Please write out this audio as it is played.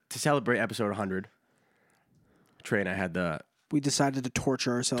to celebrate episode 100, Trey and I had We decided to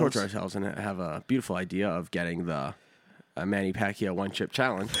torture ourselves. and have a beautiful idea of getting the Manny Pacquiao one-chip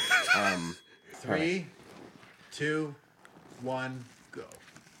challenge. 3, 2, 1, go.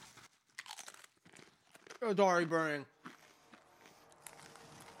 It's already burning.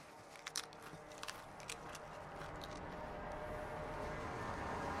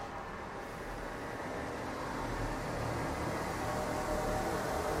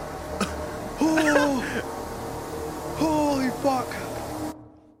 Holy fuck.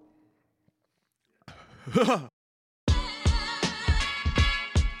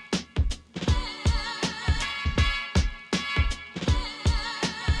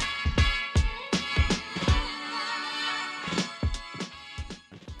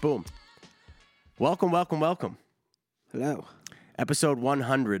 Boom. Welcome. Hello. Episode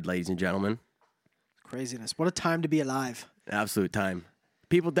 100, ladies and gentlemen. Craziness. What a time to be alive. Absolute time.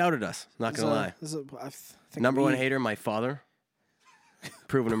 People doubted us, not going to lie. I think Number one hater, my father.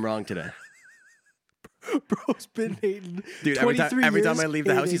 Proving him wrong today. Bro's been hating. Dude, every time I leave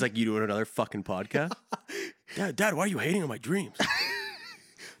the house, hating. he's like, you doing another fucking podcast? Dad, why are you hating on my dreams?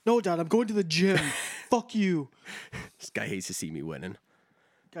 No, Dad, I'm going to the gym. Fuck you. This guy hates to see me winning.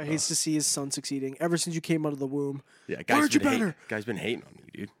 Guy hates to see his son succeeding ever since you came out of the womb. Yeah, Why aren't you better? Guy's been hating on me,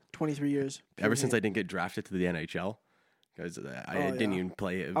 dude. 23 years. Ever since I didn't get drafted to the NHL. Because I didn't even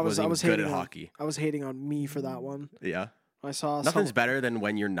play. I wasn't even good at hockey. I was hating on me for that one. Yeah. I saw Nothing's better than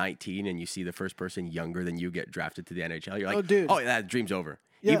when you're 19 and you see the first person younger than you get drafted to the NHL. You're like, Oh, dude. oh, that dream's over.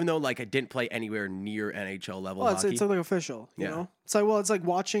 Yeah. Even though like I didn't play anywhere near NHL level Well, hockey. it's like official, you Yeah. know. It's like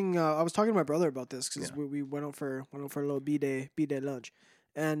watching. I was talking to my brother about this because we went out for a little b-day lunch,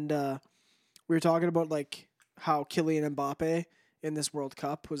 and we were talking about like how Kylian Mbappe in this World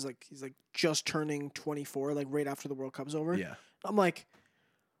Cup was like he's like just turning 24, like right after the World Cup's over. Yeah. I'm like,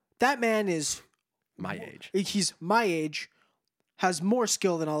 that man is My age. He's my age, has more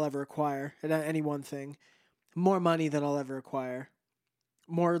skill than I'll ever acquire at any one thing, more money than I'll ever acquire,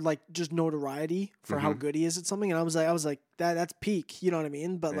 more like just notoriety for how good he is at something. And I was like, that's peak. You know what I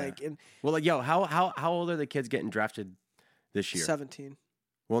mean? But like in Well, like, yo, how old are the kids getting drafted this year? 17,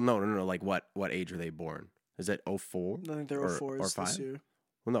 Well, no. Like, what age are they born? Is it 04? I think they're 04s or this 5? year.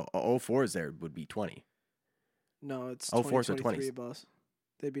 Well, no, 04 is there would be 20. No, it's 04 so 2023, 20s. boss.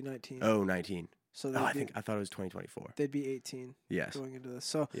 They'd be 19. Oh, 19. So I thought it was 2024. they'd be 18 Yes. going into this.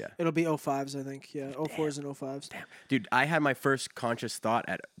 So Yeah. it'll be 05s, I think. Yeah, 04s and 05s. Damn. Dude, I had my first conscious thought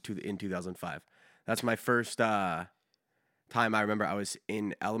in 2005. That's my first time I remember I was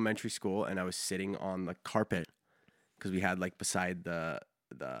in elementary school and I was sitting on the carpet because we had like beside the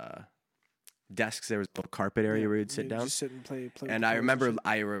desks there was a little carpet area where you'd sit down. Just sit and play with And the I toys remember,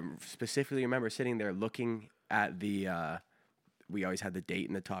 shit. specifically remember sitting there looking at the, we always had the date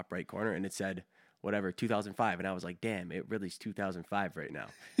in the top right corner and it said, whatever, 2005. And I was like, damn, it really is 2005 right now.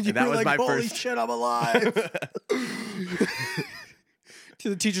 And You that were was like, my holy first. shit, I'm alive. To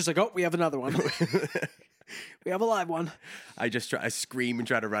the teacher's like, oh, we have another one. We have a live one. I scream and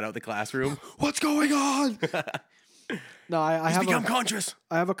try to run out the classroom. What's going on? No, I He's have become conscious.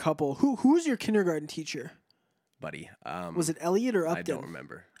 I have a couple. Who was your kindergarten teacher? Buddy. Was it Elliot or Upton? I don't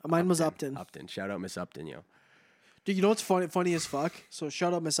remember. Mine was Upton. Upton. Shout out Miss Upton, yo. Dude, you know what's funny as fuck? So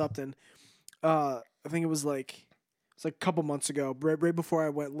shout out Miss Upton. I think it was like a couple months ago, right before I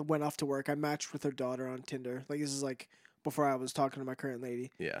went off to work. I matched with her daughter on Tinder. Like this is like before I was talking to my current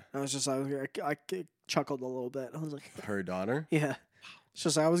lady. Yeah. I chuckled a little bit. I was like, Her daughter? yeah. It's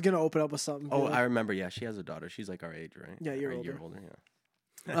just I was gonna open up with something. Oh, like, I remember. Yeah, she has a daughter. She's like our age, right? Yeah, you're Or a older. year older,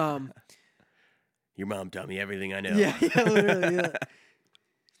 yeah. Your mom taught me everything I know. Yeah, literally,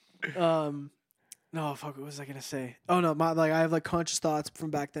 yeah. No, fuck. What was I gonna say? Oh no, I have like conscious thoughts from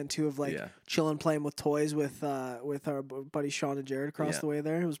back then too of like chilling, playing with toys with our buddy Sean and Jared across the way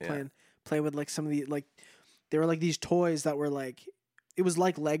there. It was playing with like some of the like they were like these toys that were like it was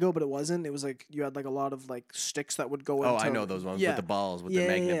like Lego, but it wasn't. It was like you had like a lot of like sticks that would go. Oh, into, I know those ones with the balls, with the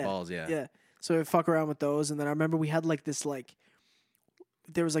magnet balls. Yeah. Yeah. So we fuck around with those, and then I remember we had like this like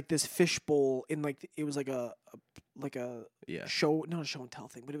there was like this fish bowl in like it was like a show, not a show and tell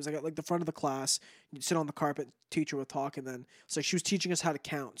thing, but it was like the front of the class. You'd sit on the carpet, teacher would talk, and then it's like she was teaching us how to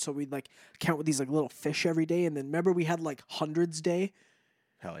count. So we'd like count with these like little fish every day, and then remember we had like hundreds day.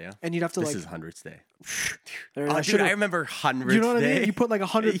 Hell yeah. And you'd have to this like is hundreds day. dude, I remember hundreds. You know what day. I mean? You put like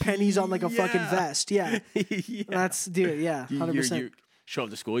 100 pennies on like a fucking vest. Yeah. Yeah. That's dude. Yeah. 100%. You show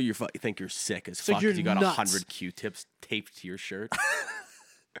up to school, you think you're sick as like fuck you're because you got nuts. 100 Q-tips taped to your shirt.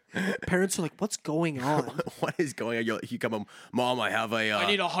 Parents are like, "What's going on?" What is going on? You come home, Mom, I have a. I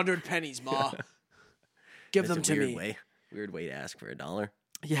need 100 pennies, Ma. Give them That's a to weird me. Weird way to ask for $1.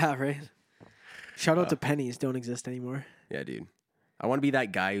 Yeah, right. Shout out to pennies. Don't exist anymore. Yeah, dude. I want to be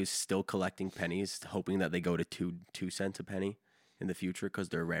that guy who's still collecting pennies, hoping that they go to 2 cents a penny in the future because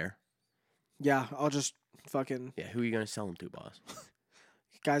they're rare. Yeah, I'll just fucking Yeah, who are you gonna sell them to, boss?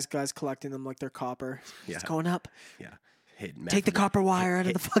 guys collecting them like they're copper. Yeah. It's going up. Yeah, Take the copper wire out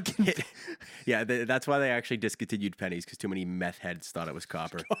of the fucking. Yeah, that's why they actually discontinued pennies because too many meth heads thought it was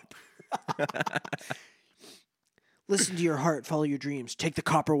copper. Listen to your heart, follow your dreams. Take the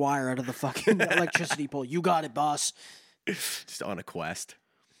copper wire out of the fucking electricity pole. You got it, boss. Just on a quest.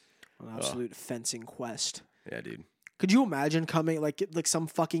 An absolute fencing quest. Yeah, dude. Could you imagine coming like some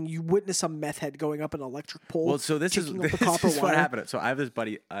fucking you witness some meth head going up an electric pole? Well, so this is ticking up the copper what wire? happened. So I have this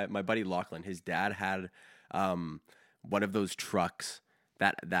buddy, my buddy Lachlan. His dad had one of those trucks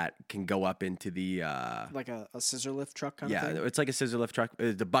that can go up into the Like a scissor lift truck kind of yeah, thing? it's like a scissor lift truck,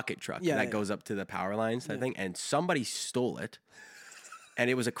 the bucket truck Yeah, that yeah. goes up to the power lines, I think. And somebody stole it, and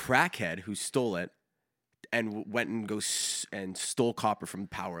it was a crackhead who stole it, and went and and stole copper from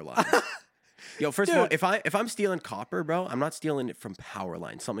power lines. Yo, first of all, Dude. if I'm stealing copper, bro, I'm not stealing it from power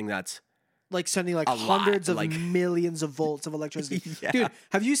lines. Something that's Like sending like A lot, hundreds of like- millions of volts of electricity. Yeah. Dude,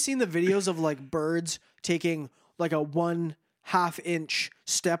 have you seen the videos of like birds taking like a 1/2 inch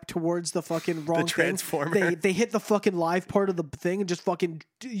step towards the fucking wrong thing? transformer. They hit the fucking live part of the thing and just fucking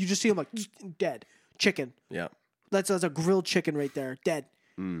you just see them like dead. Chicken. yeah. That's a grilled chicken right there. Dead.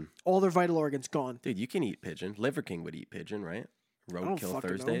 All their vital organs gone. Dude, you can eat pigeon. Liver King would eat pigeon, right? don't Roadkill fucking know.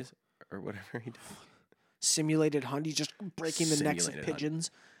 Thursdays or whatever he does. Simulated hunt. He's just breaking the necks of Simulated hunt.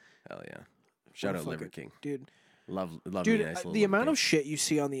 pigeons. Hell yeah. Shout out Liver Motherfucker. King. Dude. Love Dude, me a nice little the Liver amount King. of shit you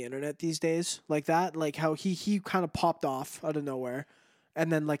see on the internet these days, like that, like how he kind of popped off out of nowhere,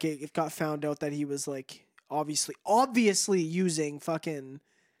 and then like it got found out that he was like obviously using fucking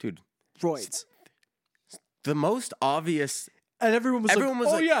Dude, roids, the most obvious. and everyone was Everyone like,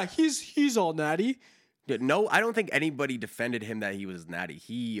 was "Oh like- yeah, he's all natty." Dude, no, I don't think anybody defended him that he was natty.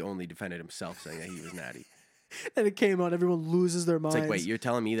 He only defended himself saying that he was natty. And it came out, everyone loses their It's minds. like, wait, you're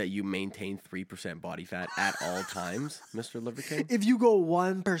telling me that you maintain 3% body fat at all times, Mr. Liver King? If you go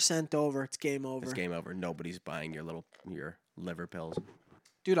 1% over, it's game over. It's game over. Nobody's buying your liver pills.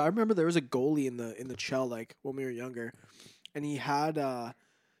 Dude, I remember there was a goalie in the Chell like when we were younger, and he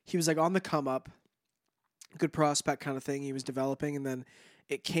was like on the come up, good prospect kind of thing. He was developing, and then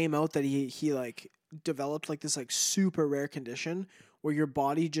it came out that he like developed like this like super rare condition where your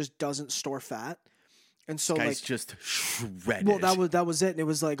body just doesn't store fat, and so Guy's like just shredded. well that was it, and it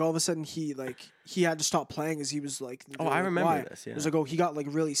was like all of a sudden he had to stop playing as he was like Oh, like, I remember why? this, It was yeah. like he got like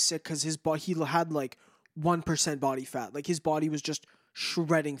really sick because his body he had like 1% body fat, like his body was just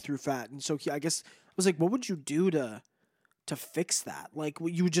shredding through fat, and so I guess I was like, what would you do to fix that? Like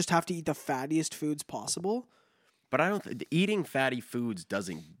you would just have to eat the fattiest foods possible. But I don't. Eating fatty foods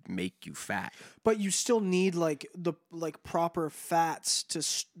doesn't make you fat. But you still need like the proper fats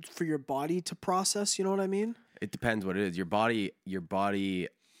for your body to process. You know what I mean? It depends what it is. Your body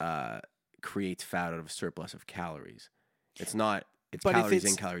creates fat out of a surplus of calories. It's not. It's But if calories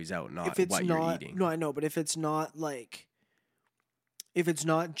it's- in, calories out, not If it's what not, you're eating. no, I know. But if it's not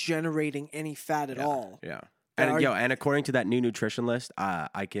generating any fat at all, Yeah. But And are- and according to that new nutrition list,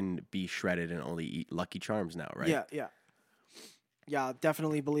 I can be shredded and only eat Lucky Charms now, right? yeah,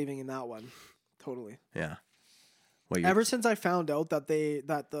 definitely believing in that one, totally. Yeah. Well, Ever since I found out that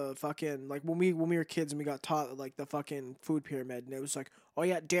the fucking like when we were kids and we got taught like the fucking food pyramid, and it was like, oh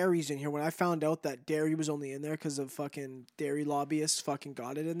yeah, dairy's in here. When I found out that dairy was only in there because of fucking dairy lobbyists fucking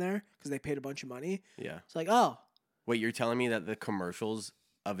got it in there because they paid a bunch of money. yeah. It's like, oh, Wait, you're telling me that the commercials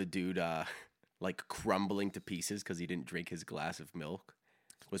of a dude like crumbling to pieces because he didn't drink his glass of milk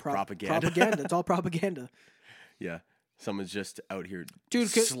was propaganda? Propaganda. It's all propaganda. Yeah. Someone's just out here Dude,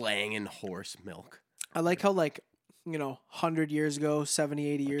 slanging horse milk. I like how 100 years ago, 70,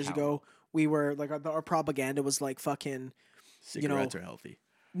 80 years cow. ago, we were like our propaganda was like fucking Cigarettes are healthy.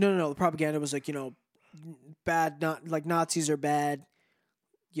 no. The propaganda was like, bad, not like Nazis are bad,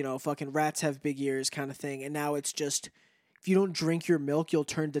 fucking rats have big ears kind of thing. And now it's just, if you don't drink your milk, you'll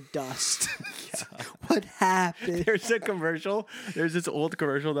turn to dust. What happened? There's a commercial. There's this old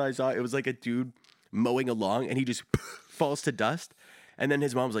commercial that I saw. It was like a dude mowing along and he just falls to dust. And then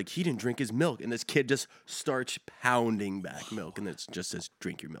his mom's like, he didn't drink his milk. And this kid just starts pounding back milk. And it just says,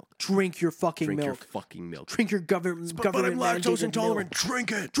 drink your milk. Drink your fucking Drink your milk. fucking milk. Drink your government But I'm lactose mandated intolerant. milk.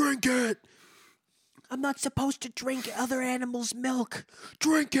 Drink it. Drink it. I'm not supposed to drink other animals' milk.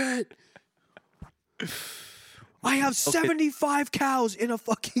 Drink it. I have 75 cows in a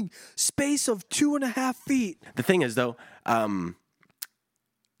fucking space of 2.5 feet. The thing is, though,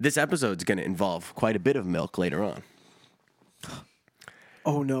 this episode's going to involve quite a bit of milk later on.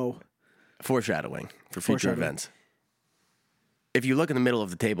 Oh no. Foreshadowing for future Foreshadowing. events. If you look in the middle of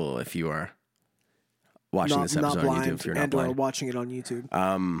the table, if you are watching this episode not blind on YouTube, if you're not and or blind, watching it on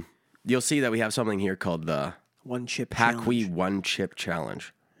YouTube. you'll see that we have something here called the One chip Paqui challenge. One Chip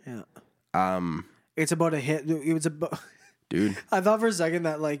Challenge. Yeah. It's about a hit. It was about. Dude, I thought for a second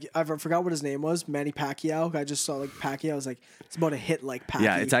that like I forgot what his name was, Manny Pacquiao. I just saw like Pacquiao. I was like, it's about a hit like Pacquiao.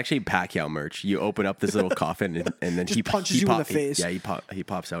 yeah, it's actually Pacquiao merch. You open up this little coffin and then Just he punches you in the face. Yeah, he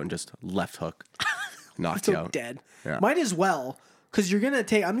pops out and just left hook, knocks so you out. dead. Yeah. Might as well, because you're gonna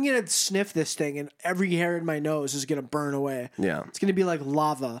take. I'm gonna sniff this thing, and every hair in my nose is gonna burn away. Yeah. It's gonna be like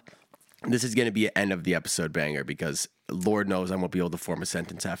lava. This is going to be an end of the episode banger because Lord knows I won't be able to form a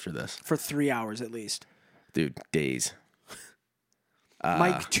sentence after this. For 3 hours at least. Dude, days.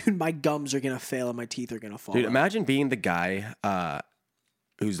 My gums are gonna fail and my teeth are gonna fall. Dude, out. imagine being the guy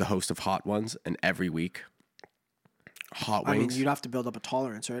who's the host of Hot Ones and every week, Hot I mean, Wings. you'd have to build up a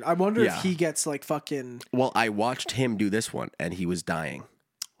tolerance, right? I wonder Yeah. if he gets like fucking. Well, I watched him do this one and he was dying.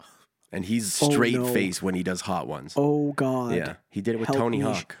 And he's straight no. face when he does Hot Ones. Oh God. Yeah, he did it with Help Tony me,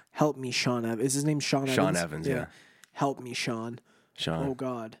 Hawk. Help me, Sean Evans. Is his name Sean Evans? Sean Evans, yeah. Help me, Sean. Sean. Oh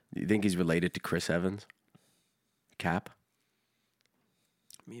God. You think he's related to Chris Evans? Cap?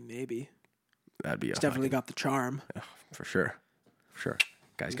 I mean, maybe. That'd be He's definitely got the charm. for sure. For sure.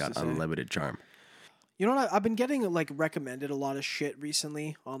 Guy's got to say? unlimited charm. You know what? I've been getting like recommended a lot of shit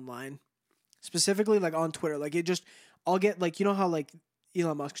recently online, specifically like on Twitter. Like it just, I'll get like, you know how like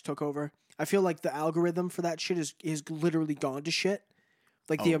Elon Musk took over. I feel like the algorithm for that shit is literally gone to shit.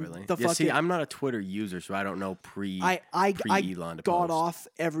 Like Oh, the really? the Yeah, fucking. see, I'm not a Twitter user, so I don't know I pre-Elon to got post. off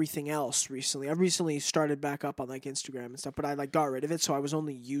everything else recently. I recently started back up on like Instagram and stuff, but I like got rid of it, so I was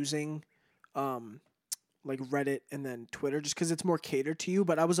only using like Reddit and then Twitter just because it's more catered to you.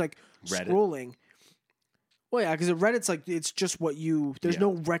 But I was like Reddit? scrolling. Well, yeah, because Reddit's like it's just what you. There's Yeah.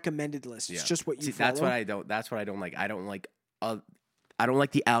 no recommended list. It's Yeah. just what you. See, follow. that's what I don't. That's what I don't like. I don't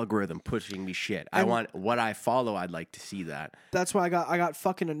like the algorithm pushing me shit. I And- want what I follow. I'd like to see that. That's why I got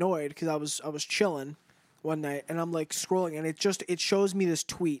fucking annoyed because I was chilling one night and I'm like scrolling and it shows me this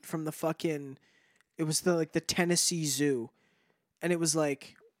tweet from the fucking. It was the Tennessee Zoo, and it was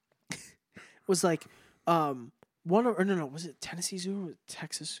like one or no was it Tennessee Zoo or was it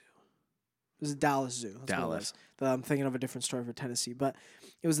Texas Zoo? It was the Dallas Zoo. That's what it Dallas. was. I'm thinking of a different story for Tennessee, but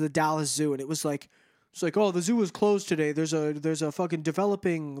it was the Dallas Zoo, and it was like it's like, oh, the zoo is closed today. There's a fucking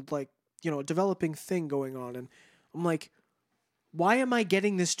developing developing thing going on, and I'm like, why am I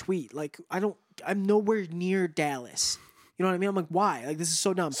getting this tweet? Like I'm nowhere near Dallas. You know what I mean? I'm like, why? Like this is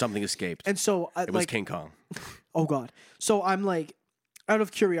so dumb. Something escaped. And so It was King Kong. oh God. So I'm like, out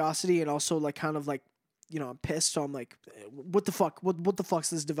of curiosity and also like kind of like, I'm pissed. So I'm like, what the fuck? What the fuck's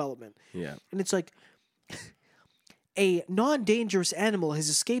this development? Yeah. And it's like, a non-dangerous animal has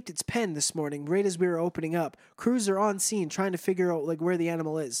escaped its pen this morning right as we were opening up. Crews are on scene trying to figure out like where the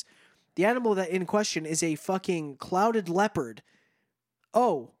animal is. The animal that in question is a fucking clouded leopard.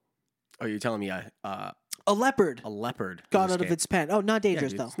 Oh, You're telling me a leopard a leopard got has out of escaped? its pen. Oh, not Yeah,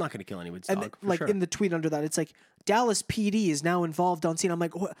 dangerous dude, though. it's not going to kill anyone's And dog. For like sure. in the tweet under that, it's like Dallas PD is now involved on scene. I'm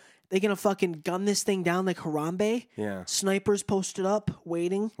like, what? They gonna fucking gun this thing down like Harambe? Yeah. Snipers posted up,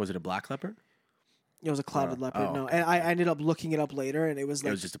 waiting. Was it a black leopard? It was a clouded leopard. oh, No, okay. and I ended up looking it up later, and it was like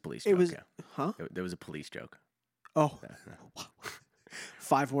It was just a police it joke. was- yeah. huh? There was a police joke. Oh,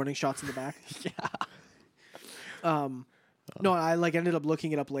 5 warning shots in the back. No, I like ended up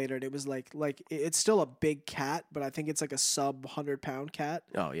looking it up later, and it was like it's still a big cat, but I think it's like a sub 100-pound cat.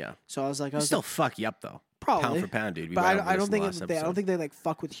 Oh yeah. So I was like, I was Still like, fuck you up though. probably Pound for pound, dude. We but went over I this don't in think the last I don't episode. think they like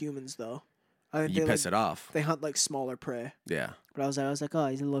fuck with humans though. I think You they piss like, it off. they hunt like smaller prey. Yeah. But I was like, oh,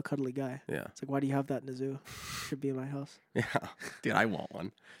 he's a little cuddly guy. Yeah. It's like, why do you have that in the zoo? Should be in my house. Yeah. Dude, I want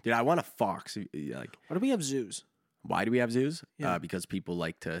one. Dude, I want a fox. Like, Why do we have zoos? why do we have zoos? Yeah. Because people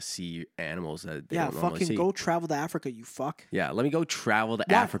like to see animals that they Yeah, don't normally fucking see. go travel to Africa, you fuck. Yeah, let me go travel to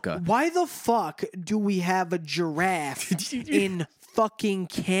Why- Africa. Why the fuck do we have a giraffe in fucking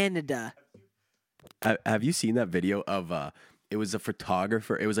Canada? Have you seen that video of it was a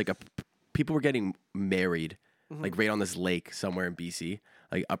photographer. It was like people were getting married Mm-hmm. like right on this lake somewhere in BC,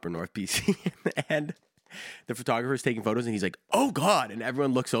 like upper north BC. And the photographer is taking photos and he's like, "Oh God." And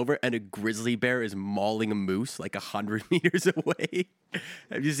everyone looks over and a grizzly bear is mauling a moose like 100 meters away.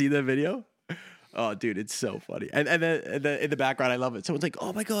 Have you seen that video? Oh, dude, it's so funny. And then in the background, I love it. Someone's like,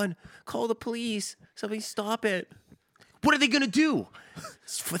 "Oh my God, call the police. Somebody stop it." What are they gonna do?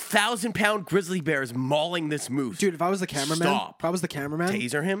 1,000-pound grizzly bear is mauling this moose. Dude, if I was the cameraman,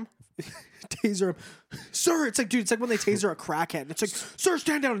 Taser him. taser him, sir. It's like, dude, it's like when they taser a crackhead. It's like, sir,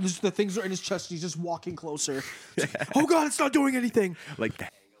 stand down. And the things are in his chest. He's just walking closer. Like, oh God, it's not doing anything. Like the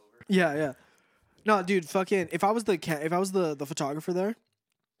Yeah. No, dude, fucking. If I was the photographer there,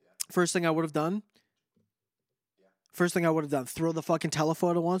 first thing I would have done, throw the fucking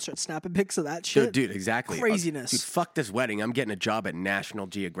telephoto on, start snapping pics of that shit. Dude, exactly. Craziness. Dude, fuck this wedding. I'm getting a job at National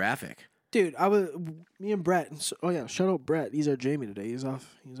Geographic. Dude, me and Brett. Oh yeah, shout out Brett. He's our Jamie today. He's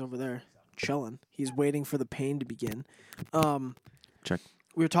over there chilling. He's waiting for the pain to begin. Check.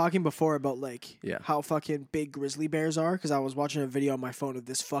 We were talking before about like Yeah. how fucking big grizzly bears are, because I was watching a video on my phone of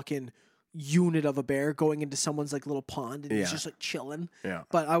this fucking unit of a bear going into someone's like little pond and he's Yeah. just like chilling. Yeah.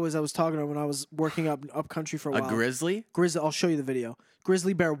 But I was talking to him when I was working up country for a while. A grizzly? I'll show you the video.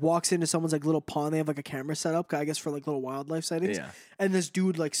 Grizzly bear walks into someone's like little pond. They have like a camera set up, I guess, for like little wildlife sightings. Yeah. And this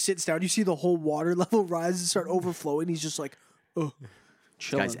dude like sits down. You see the whole water level rise and start overflowing. He's just like, oh,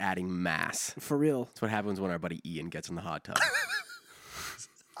 chilling. Guy's adding mass. For real. That's what happens when our buddy Ian gets in the hot tub.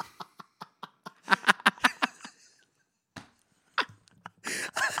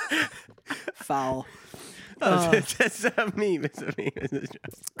 Foul. It's a meme. It's a meme. It's a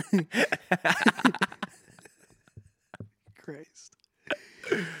joke. Christ.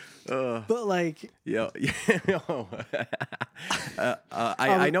 But like, Yo.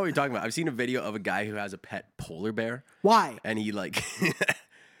 I know what you're talking about. I've seen a video of a guy who has a pet polar bear. why? And he like,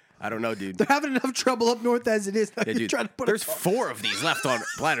 I don't know, dude. They're having enough trouble up north as it is. Now Yeah, you're dude, trying to put there's 4 of these left on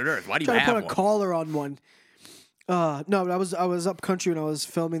planet Earth. Why do you trying to have put a one? collar on one. No, but I was up country when I was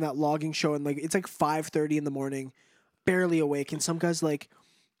filming that logging show, and like it's like 5:30 in the morning, barely awake, and some guy's like,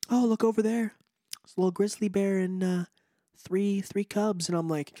 "Oh, look over there, it's a little grizzly bear and three cubs," and I'm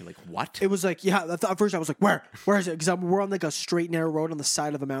like, You're like, what? it was like, yeah. At first, I was like, where is it? Because we're on like a straight narrow road on the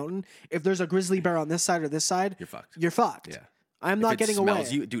side of a mountain. If there's a grizzly bear on this side or this side, You're fucked. You're fucked. Yeah. I'm If not it getting smells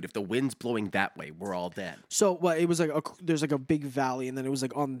away. you, dude, if the wind's blowing that way, we're all dead. So what? It was like there's like a big valley, and then it was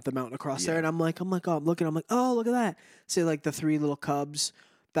like on the mountain across there, and I'm like, oh, I'm looking, I'm like, oh, look at that. Say like the 3 little cubs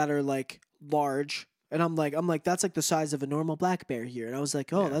that are like large, and I'm like, that's like the size of a normal black bear here, and I was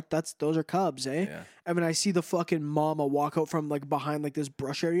like, oh, that's those are cubs, eh? Yeah. And when I see the fucking mama walk out from like behind like this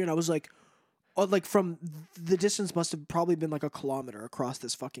brush area, and I was like, oh, like from the distance must have probably been like a kilometer across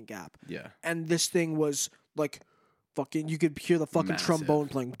this fucking gap, Yeah. and this thing was like. Fucking, you could hear the fucking Massive. trombone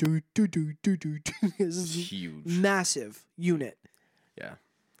playing. Do do do do do. This is Huge. massive unit. Yeah.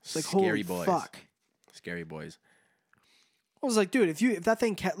 It's like Scary holy boys. fuck. Scary boys. I was like, dude, if that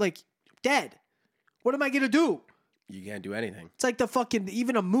thing like dead, what am I gonna do? You can't do anything. It's like the fucking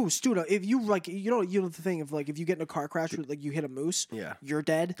even a moose, dude. If you like, you know the thing of like if you get in a car crash with like you hit a moose, Yeah. you're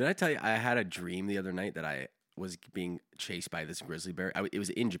dead. Did I tell you I had a dream the other night that I was being chased by this grizzly bear? It was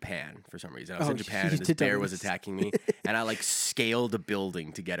in Japan for some reason. I was Oh, in Japan you and this did tell bear me was this. attacking me, and I like scaled a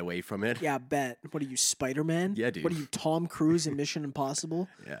building to get away from it. Yeah, I bet. What are you, Spider-Man? Yeah, dude. What are you, Tom Cruise in Mission Impossible?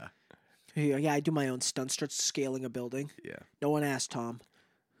 Yeah. Yeah, I do my own stunts. Starts scaling a building. Yeah. No one asked Tom.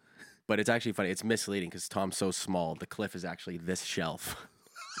 But it's actually funny. It's misleading because Tom's so small. The cliff is actually this shelf.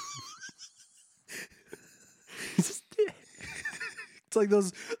 It's like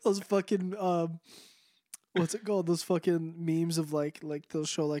those fucking what's it called? Those fucking memes of like they'll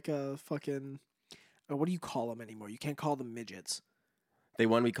show like a fucking what do you call them anymore? You can't call them midgets. They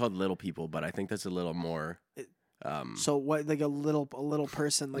want to be called little people, but I think that's a little more. So what? Like a little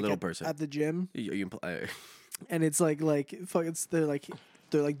person, like Little at, person. at the gym, You and it's like fuck.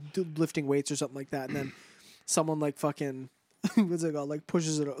 They're lifting weights or something like that, and then someone like fucking what's it called? Like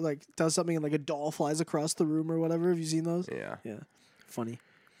pushes it, like does something, and like a doll flies across the room or whatever. Have you seen those? yeah. Yeah, funny.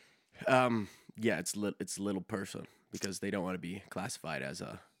 Yeah, it's little person because they don't want to be classified as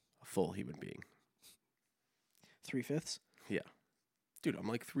a full human being. 3/5. Yeah. Dude, I'm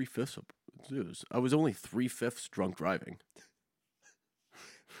like 3/5 of dude, I was only 3/5 drunk driving.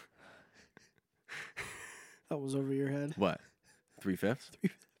 That was over your head. What? 3/5?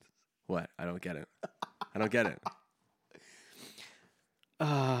 What? I don't get it. I don't get it.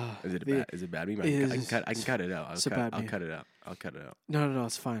 Is it bad? Is it bad meme? I can cut it out. It's a bad I'll meme. cut it out. I'll cut it out. No,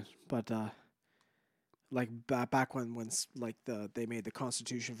 it's fine. But like back when like they made the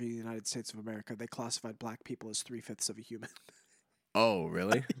Constitution for the United States of America, they classified black people as 3/5 of a human. Oh,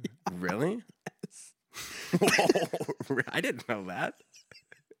 really? Really? I didn't know that.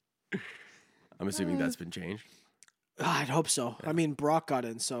 I'm assuming that's been changed. I'd hope so. I mean, Barack got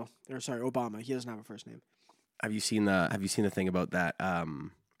in, Obama. He doesn't have a first name. Have you seen the thing about that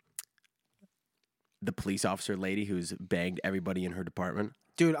the police officer lady who's banged everybody in her department?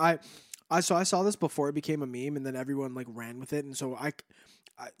 Dude, I I saw this before it became a meme, and then everyone like ran with it, and so I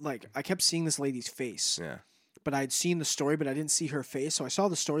kept seeing this lady's face. Yeah. But I'd seen the story, but I didn't see her face. So I saw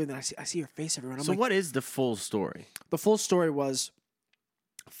the story, and then I see her face everywhere. And I'm So like, what is the full story? the full story was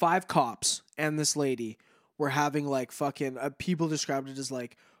 5 cops and this lady were having like fucking people described it as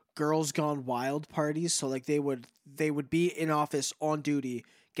like girls gone wild parties. So like they would be in office on duty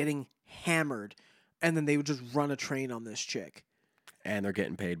getting hammered, and then they would just run a train on this chick. And they're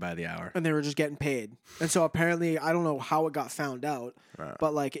getting paid by the hour. And they were just getting paid. And so apparently, I don't know how it got found out, Right.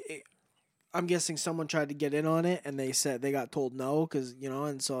 but like I'm guessing someone tried to get in on it, and they said they got told no because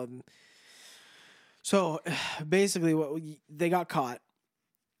and so basically they got caught,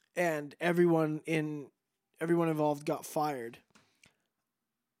 and everyone involved got fired.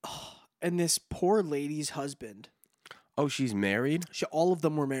 And this poor lady's husband. Oh, she's married? All of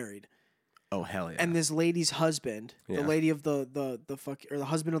them were married. Oh, hell yeah. And this lady's husband, Yeah. the lady of the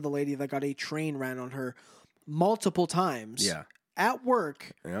husband of the lady that got a train ran on her multiple times. Yeah. At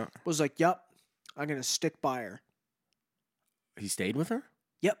work, Yeah. was like, "Yep, I'm gonna stick by her." He stayed with her?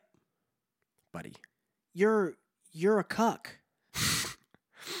 Yep, Buddy. you're a cuck.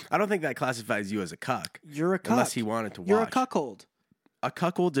 I don't think that classifies you as a cuck. You're a cuck. Unless he wanted to watch. You're a cuckold. A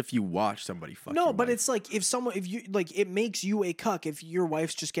cuckold's if you watch somebody fuck No, your but wife. it's like if you like, it makes you a cuck if your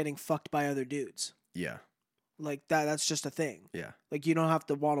wife's just getting fucked by other dudes. Yeah. Like that's just a thing. Yeah. Like you don't have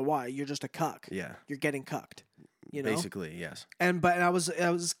to want to why. You're just a cuck. Yeah. You're getting cucked. You know? Basically, yes. And it was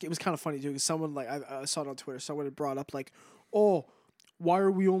kind of funny too, because someone like I saw it on Twitter. Someone had brought up like, "Oh, why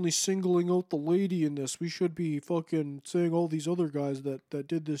are we only singling out the lady in this? We should be fucking saying all these other guys that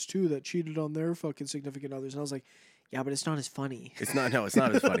did this too, that cheated on their fucking significant others." And I was like, "Yeah, but it's not as funny." It's not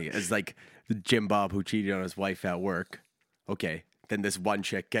as funny as like the Jim Bob who cheated on his wife at work. Okay. Then this one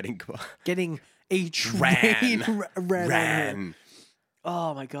chick getting a train ran. ran. On her.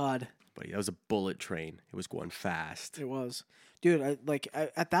 Oh my god. But that was a bullet train. It was going fast. It was. Dude,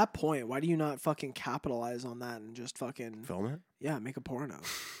 at that point, why do you not fucking capitalize on that and just fucking Film it? yeah, make a porno?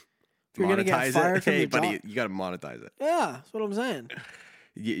 If you're gonna get Monetize fired it? from Hey, your buddy, job, you got to monetize it. yeah, that's what I'm saying.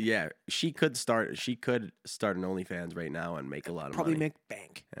 Yeah, she could start an OnlyFans right now and make a lot of Probably money. make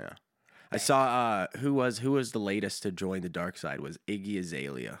bank. Yeah. I saw who was the latest to join the dark side was Iggy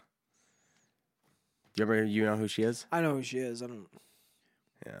Azalea. Do you know who she is? I know who she is. I don't.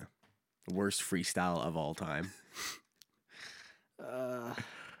 Yeah. Worst freestyle of all time.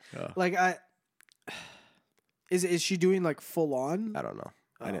 Like is she doing like full on? I don't know.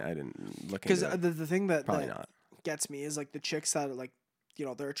 I didn't look Because into it. the thing that Probably not. gets me is like the chicks that are like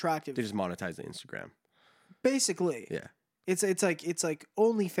they're attractive. They just monetize the Instagram. Basically, Yeah. it's like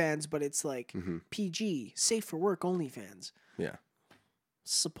OnlyFans, but it's like Mm-hmm. PG, safe for work OnlyFans. Yeah.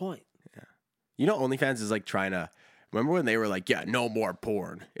 What's the point? You know, OnlyFans is like trying to. Remember when they were like, "Yeah, no more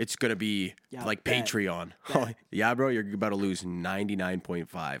porn. It's gonna be Yeah, like bet. Patreon." Yeah, bro, you're about to lose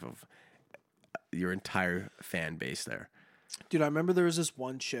 99.5 of your entire fan base there. Dude, I remember there was this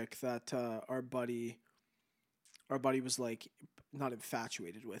one chick that our buddy was like not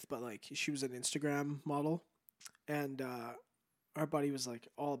infatuated with, but like she was an Instagram model, and our buddy was like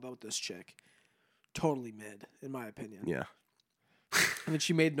all about this chick. Totally mid, in my opinion. Yeah. And then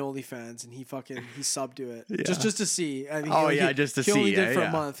she made an OnlyFans, and he subbed to it Yeah. just to see. And Just to see. He only did yeah, for yeah.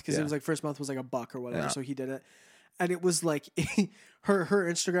 a month because Yeah. it was like first month was like $1 or whatever, Yeah. so he did it, and it was like her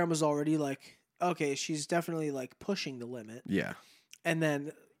Instagram was already like, okay, she's definitely like pushing the limit. Yeah. And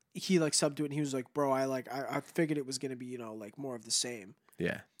then he like subbed to it, and he was like, "Bro, I figured it was gonna be like more of the same."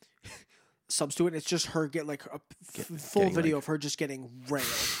 Yeah. Subs to it, and it's just her get like a full getting, video like- of her just getting railed.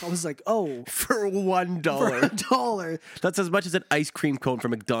 I was like, "Oh, For $1. for $1, That's as much as an ice cream cone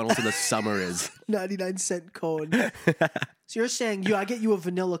from McDonald's in the summer is. 99-cent cone." So you're saying I get you a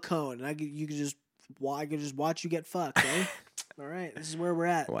vanilla cone, and I could just watch you get fucked, eh? All right, this is where we're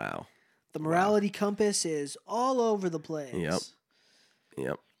at. Wow. The morality compass is all over the place.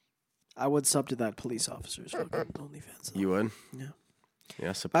 Yep. I would sub to that police officer's fucking OnlyFans. You would? Yeah.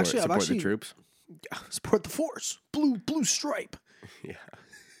 Yeah, support the troops. Support the force. Blue stripe. Yeah.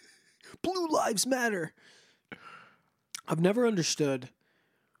 Blue lives matter. I've never understood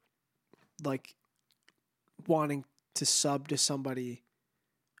like wanting to sub to somebody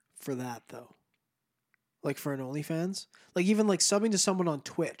for that though. Like for an OnlyFans. Like even like subbing to someone on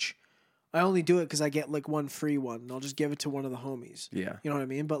Twitch. I only do it because I get like one free one, and I'll just give it to one of the homies. Yeah. You know what I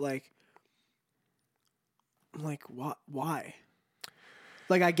mean? But like, I'm like, what? Why?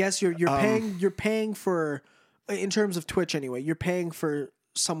 Like, I guess you're paying for, in terms of Twitch anyway, you're paying for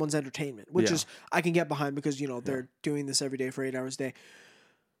someone's entertainment, which Yeah. is I can get behind because they're doing this every day for 8 hours a day.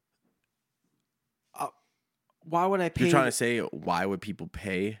 Why would I pay? You're trying to say why would people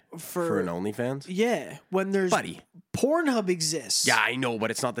pay for an OnlyFans? Yeah, when there's Buddy. Pornhub exists. Yeah, I know, but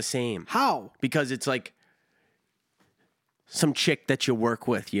it's not the same. How? Because it's like some chick that you work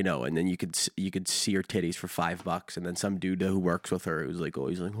with, you know, and then you could see her titties for $5, and then some dude who works with her who's like, oh,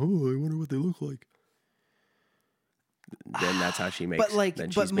 I wonder what they look like. Then that's how she makes. But like, then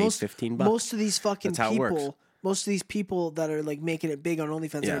but she's made $15. Most of these fucking That's how it works. people, most of these people that are like making it big on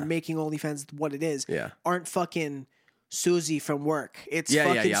OnlyFans, that are making OnlyFans what it is, aren't fucking Susie from work. It's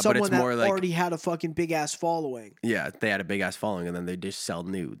fucking but someone it's that more like, already had a fucking big ass following. Yeah, they had a big ass following, and then they just sell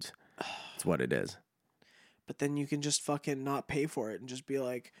nudes. That's what it is. But then you can just fucking not pay for it and just be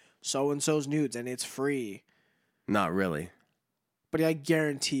like, so and so's nudes, and it's free. Not really. But I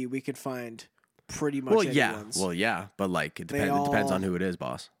guarantee we could find pretty much anyone's. Well, yeah, but like it depends on who it is,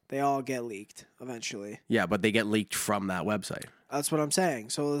 boss. They all get leaked eventually. Yeah, but they get leaked from that website. That's what I'm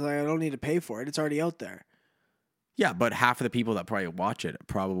saying. So like, I don't need to pay for it. It's already out there. Yeah, but half of the people that probably watch it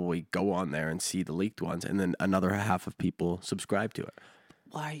probably go on there and see the leaked ones, and then another half of people subscribe to it.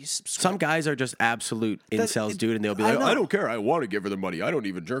 Why you subscribe? Some guys are just absolute incels, dude, and they'll be like, I don't care. I want to give her the money. I don't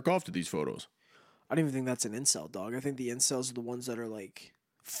even jerk off to these photos. I don't even think that's an incel, dog. I think the incels are the ones that are like,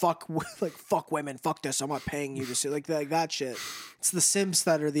 fuck women, fuck this. I'm not paying you to see like that shit. It's the simps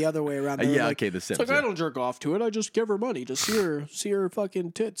that are the other way around. Yeah, like, okay, the simps. It's like I don't jerk off to it. I just give her money to see her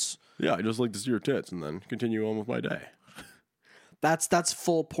fucking tits. Yeah, I just like to see her tits and then continue on with my day. That's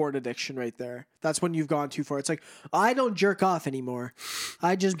full porn addiction right there. That's when you've gone too far. It's like, I don't jerk off anymore.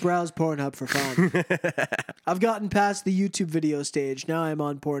 I just browse Pornhub for fun. I've gotten past the YouTube video stage. Now I'm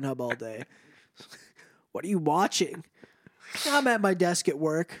on Pornhub all day. What are you watching? I'm at my desk at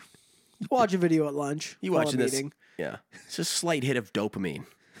work. Watch a video at lunch. You watching this? Yeah. It's a slight hit of dopamine.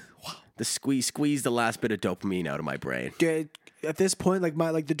 Wow. The squeeze the last bit of dopamine out of my brain. Dude, at this point, like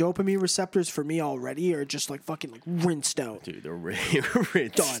the dopamine receptors for me already are just like fucking like rinsed out. Dude, they're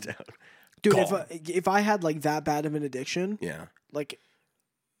rinsed out. Dude, if I had like that bad of an addiction, yeah, like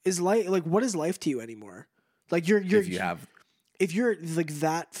what is life to you anymore? Like if you're like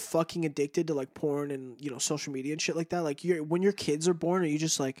that fucking addicted to like porn and social media and shit like that, like when your kids are born, are you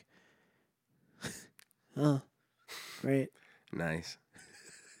just like, oh, great, nice,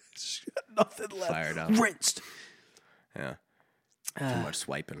 nothing left, fired up, rinsed, yeah. Too much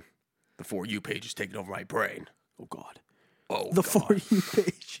swiping. The For You page is taking over my brain. Oh, God. Oh, the God. For You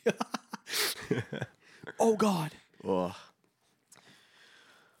page. Oh, God. Oh,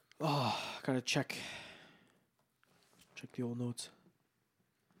 gotta check the old notes.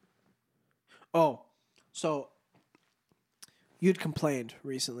 Oh, so you'd complained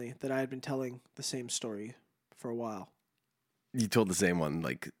recently that I had been telling the same story for a while. You told the same one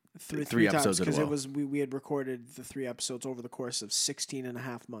like three episodes because in a row. it was we had recorded the 3 episodes over the course of 16 and a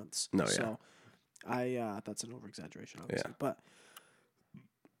half months. No, so that's an over exaggeration, obviously. But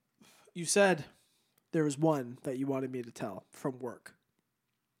you said there was one that you wanted me to tell from work.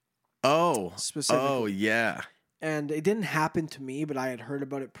 Oh, specifically. Oh, yeah. And it didn't happen to me, but I had heard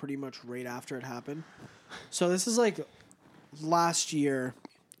about it pretty much right after it happened. So this is like last year,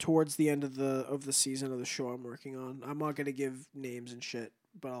 towards the end of the season of the show I'm working on. I'm not gonna give names and shit,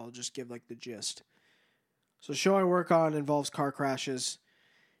 but I'll just give like the gist. So the show I work on involves car crashes.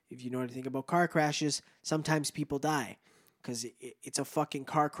 If you know anything about car crashes, sometimes people die because it's a fucking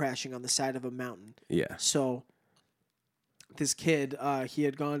car crashing on the side of a mountain. Yeah. So this kid, he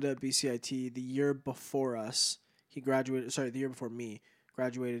had gone to BCIT the year before us. He graduated, the year before me.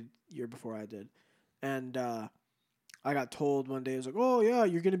 Graduated year before I did. And I got told one day, it was like, oh, yeah,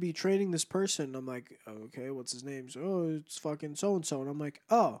 you're going to be training this person. I'm like, okay, what's his name? So, oh, it's fucking so-and-so. And I'm like,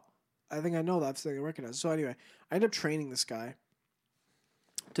 oh, I think I know that. I recognize. So anyway, I ended up training this guy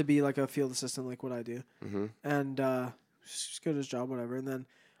to be like a field assistant, like what I do. Mm-hmm. And he's good at his job, whatever. And then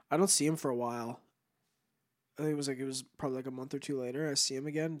I don't see him for a while. I think it was probably like a month or two later. I see him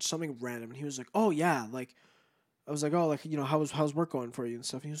again, something random. And he was like, oh, yeah, like, I was like, oh, like, how's work going for you and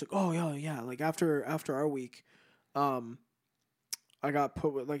stuff? And he was like, oh, yeah, like after our week, I got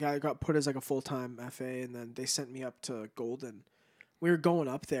put as like a full-time FA, and then they sent me up to Golden. We were going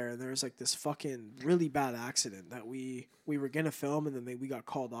up there, and there was like this fucking really bad accident that we were gonna film, and then we got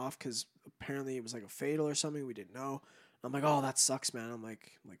called off because apparently it was like a fatal or something. We didn't know. I'm like, oh, that sucks, man. I'm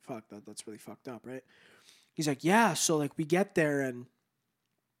like fuck, that's really fucked up, right? He's like, yeah. So like we get there, and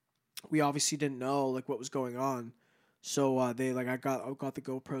we obviously didn't know like what was going on. So I got the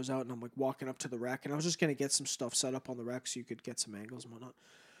GoPros out, and I'm like walking up to the wreck, and I was just gonna get some stuff set up on the wreck so you could get some angles and whatnot.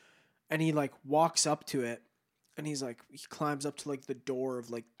 And he like walks up to it, and he climbs up to like the door of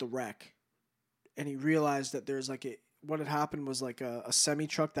like the wreck, and he realized that there's like what had happened was like a semi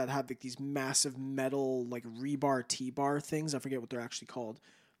truck that had like these massive metal like rebar T-bar things. I forget what they're actually called.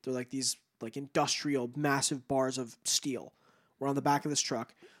 They're like these like industrial massive bars of steel were on the back of this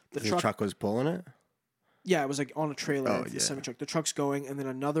truck. The truck was pulling it? Yeah, it was like on a trailer Oh, of the yeah. semi truck. The truck's going, and then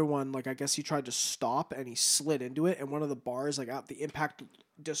another one, like I guess he tried to stop and he slid into it, and one of the bars, like out the impact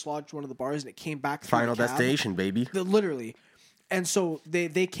dislodged one of the bars, and it came back through Final the cab. destination, baby. Literally. And so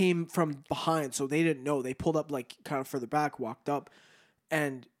they came from behind, so they didn't know. They pulled up like kind of further back, walked up,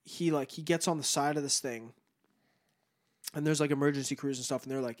 and he gets on the side of this thing, and there's like emergency crews and stuff,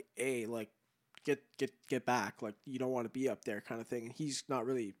 and they're like, "Hey, like, get back, like you don't want to be up there," kind of thing. And he's not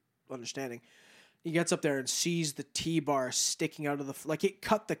really understanding. He gets up there and sees the T-bar sticking out of like it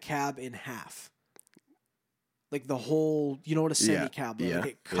cut the cab in half, like the whole, you know what a semi cab, like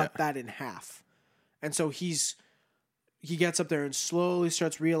it cut that in half, and so he gets up there and slowly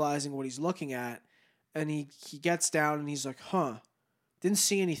starts realizing what he's looking at, and he gets down and he's like, didn't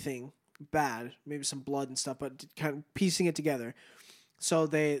see anything bad, maybe some blood and stuff, but kind of piecing it together. So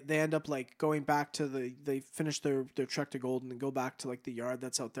they end up like going back to they finish their trek to Golden and go back to like the yard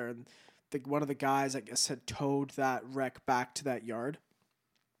that's out there, and one of the guys, I guess, had towed that wreck back to that yard,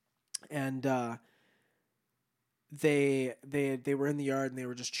 and they were in the yard and they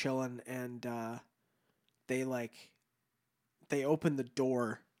were just chilling, and they opened the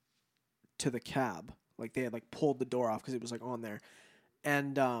door to the cab. Like they had like pulled the door off because it was like on there.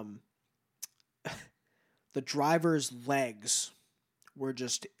 And the driver's legs were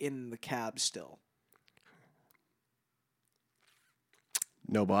just in the cab still.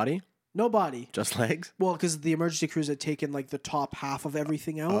 No body? No body. Just legs? Well, because the emergency crews had taken like the top half of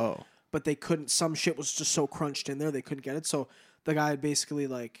everything out. Oh. But they couldn't, some shit was just so crunched in there they couldn't get it. So the guy had basically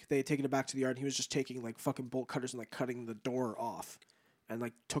like, they had taken it back to the yard and he was just taking like fucking bolt cutters and like cutting the door off. And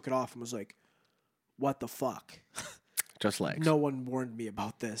like took it off and was like, what the fuck? Just legs. No one warned me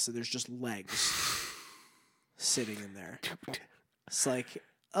about this. And there's just legs sitting in there. It's like,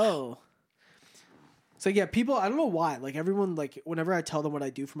 oh. So yeah, people, I don't know why. Like everyone, like whenever I tell them what I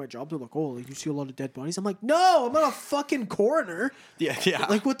do for my job, they're like, oh, like, you see a lot of dead bodies? I'm like, no, I'm not a fucking coroner. Yeah.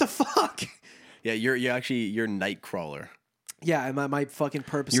 Like what the fuck? Yeah, you're night crawler. Yeah, my fucking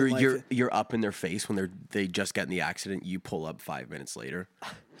purpose in life. You're up in their face when they just get in the accident. You pull up 5 minutes later.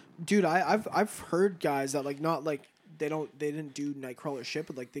 Dude, I've heard guys that like not like they didn't do Nightcrawler shit,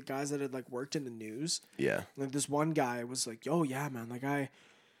 but like the guys that had like worked in the news. Yeah. Like this one guy was like, oh yeah, man, like I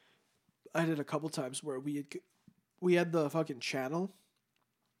did a couple times where we had the fucking channel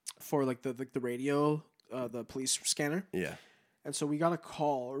for like the radio, the police scanner. Yeah. And so we got a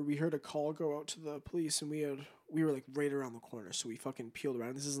call, or we heard a call go out to the police, and we were like right around the corner, so we fucking peeled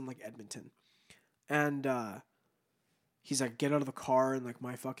around. This is in like Edmonton, and he's like, get out of the car, and like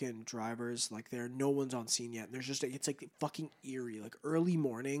my fucking driver's like there, no one's on scene yet, and there's just it's like fucking eerie, like early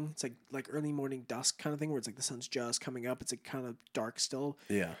morning. It's like early morning dusk kind of thing where it's like the sun's just coming up. It's like kind of dark still.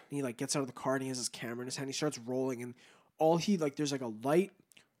 Yeah. And he like gets out of the car and he has his camera in his hand. He starts rolling, and there's like a light.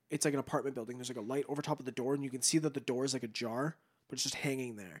 It's like an apartment building. There's like a light over top of the door, and you can see that the door is like ajar, but it's just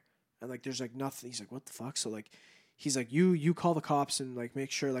hanging there. And like there's like nothing. He's like, what the fuck? So like he's like, you call the cops and like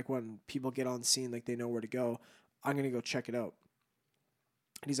make sure like when people get on scene, like they know where to go. I'm gonna go check it out.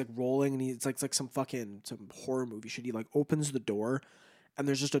 And he's like rolling, and it's like some horror movie shit. He like opens the door, and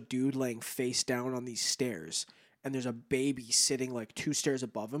there's just a dude laying face down on these stairs, and there's a baby sitting like 2 stairs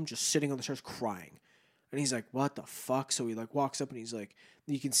above him, just sitting on the stairs crying. And he's like, what the fuck? So he like walks up, and he's like,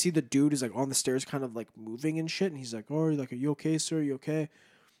 you can see the dude is like on the stairs kind of like moving and shit. And he's like, oh, like, are you okay, sir? Are you okay?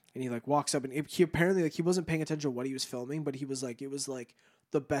 And he like walks up, and he apparently like he wasn't paying attention to what he was filming, but he was like, it was like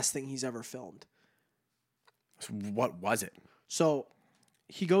the best thing he's ever filmed. So what was it? So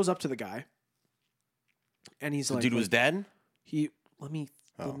he goes up to the guy, and he's like, the dude was dead? Let me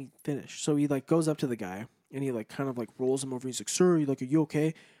finish. So he like goes up to the guy, and he like kind of like rolls him over. He's like, sir, are you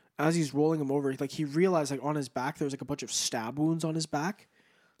okay? As he's rolling him over, like he realized like on his back there was like a bunch of stab wounds on his back.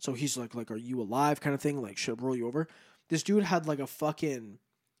 So he's like, are you alive? Kind of thing. Like, should I roll you over? This dude had like a fucking,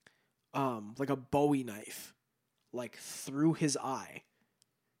 like a Bowie knife, like through his eye,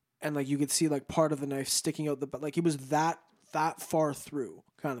 and like you could see like part of the knife sticking out but like it was that far through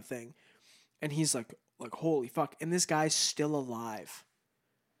kind of thing. And he's like holy fuck. And this guy's still alive.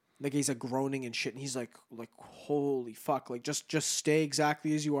 Like he's like groaning and shit, and he's like holy fuck, like just stay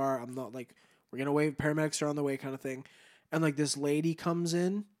exactly as you are. I'm not like, we're gonna wait, paramedics are on the way kind of thing. And like this lady comes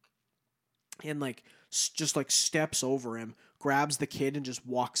in and like just like steps over him, grabs the kid, and just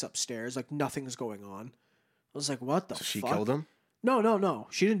walks upstairs like nothing's going on. I was like, what the fuck? She killed him? No.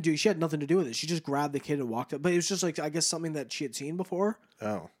 She didn't do. She had nothing to do with it. She just grabbed the kid and walked up. But it was just like, I guess, something that she had seen before.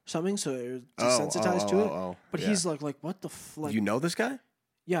 Oh. Something. So it was desensitized to it. But yeah. he's like, what the like? You know this guy?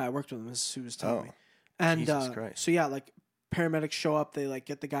 Yeah, I worked with him. This is who was telling me. Oh. And Jesus Christ. so yeah, like paramedics show up. They like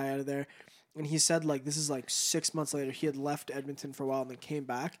get the guy out of there. And he said like this is like 6 months later. He had left Edmonton for a while and then came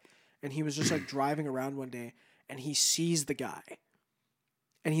back. And he was just like driving around one day and he sees the guy.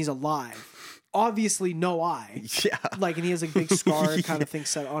 And he's alive. Obviously, no eye. Yeah. Like, and he has a big scar kind of thing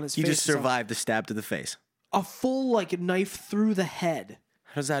set on his face. He just survived the stab to the face. A full, like, knife through the head.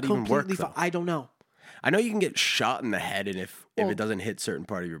 How does that even work, though? I don't know. I know you can get shot in the head, and if it doesn't hit certain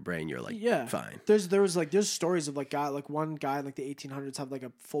part of your brain, you're like, fine. There's stories of one guy in like the 1800s had like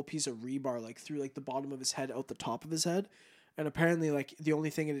a full piece of rebar like through like the bottom of his head out the top of his head, and apparently like the only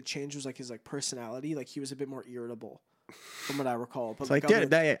thing it had changed was like his like personality. Like he was a bit more irritable, from what I recall. But like,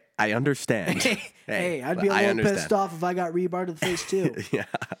 I understand. hey, I'd be a little pissed off if I got rebar to the face too. Yeah.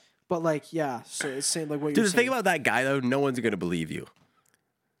 But like, yeah, so it's saying like what you're saying. Dude, the thing about that guy though, no one's gonna believe you.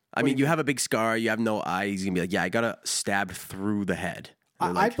 I mean, you have a big scar, you have no eye. He's gonna be like, yeah, I got a stab through the head.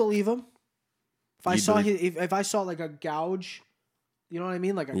 I'd believe him. If I saw if I saw like a gouge, you know what I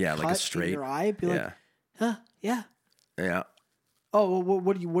mean, like a cut like a straight in your eye, I'd be like, huh, yeah. Oh, well,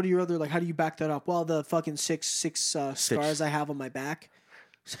 what are your other like? How do you back that up? Well, the fucking six scars I have on my back.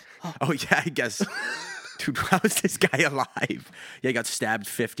 Oh yeah, I guess. Dude, how is this guy alive? Yeah, he got stabbed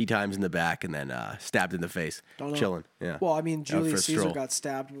 50 times in the back and then stabbed in the face. Chilling. Yeah. Well, I mean, Julius Caesar got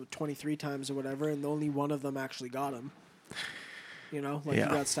stabbed 23 times or whatever, and only one of them actually got him. You know, like he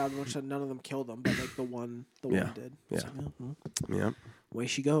got stabbed, which none of them killed him, but like the one did. Yeah. So, Yeah. Way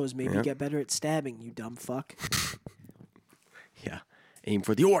she goes. Maybe get better at stabbing, you dumb fuck. Yeah. Aim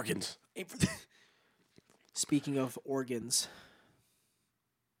for the organs. Speaking of organs.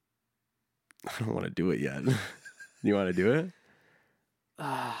 I don't want to do it yet. You want to do it?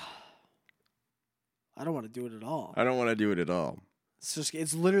 I don't want to do it at all. I don't want to do it at all.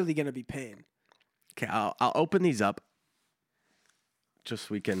 It's literally going to be pain. Okay, I'll open these up just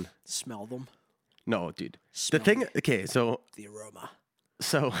so we can smell them. No, dude. The thing, okay, so the aroma.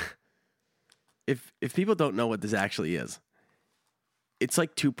 So if people don't know what this actually is, it's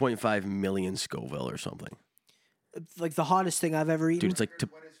like 2.5 million Scoville or something. It's like the hottest thing I've ever eaten. Dude, it's like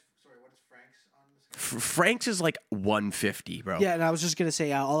what is Frank's on this? Frank's is like 150, bro. Yeah, and I was just gonna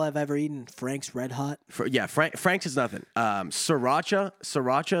say all I've ever eaten, Frank's Red Hot. Frank's is nothing.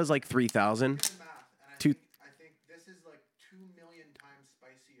 Sriracha is like 3,000. I think this is like 2 million times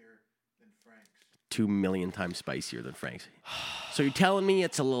spicier than Frank's. 2 million times spicier than Frank's. So you're telling me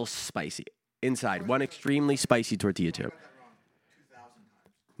it's a little spicy inside one extremely spicy tortilla chip.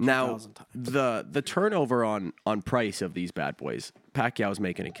 Now, the turnover on price of these bad boys, Pacquiao's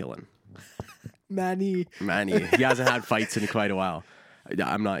making a killing. Manny. He hasn't had fights in quite a while.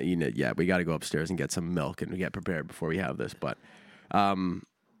 I'm not eating it yet. We got to go upstairs and get some milk and get prepared before we have this. But, milk.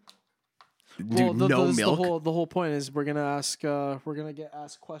 The whole point is we're gonna get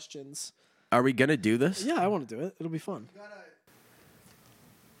asked questions. Are we gonna do this? Yeah, I want to do it. It'll be fun.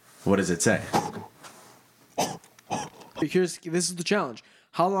 What does it say? This is the challenge.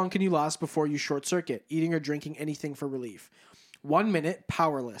 How long can you last before you short circuit? Eating or drinking anything for relief. 1 minute,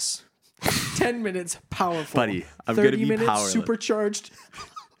 powerless. 10 minutes, powerful. Buddy, I'm going to be 30 minutes, powerless. Supercharged.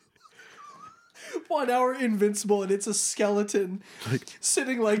 1 hour, invincible, and it's a skeleton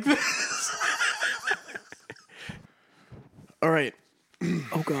sitting like this. All right.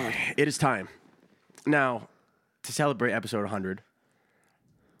 Oh, God. It is time. Now, to celebrate episode 100,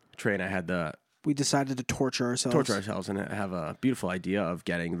 Trey and I had we decided to torture ourselves and have a beautiful idea of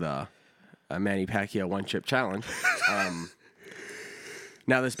getting the Manny Pacquiao one chip challenge.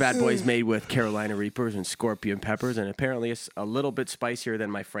 Now this bad boy is made with Carolina Reapers and scorpion peppers, and apparently it's a little bit spicier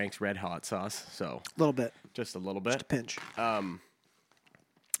than my Frank's Red Hot sauce. So a little bit, just a little bit, just a pinch.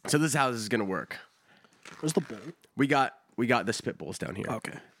 So this is how this is gonna work. Where's the bowl? We got the spit bowls down here.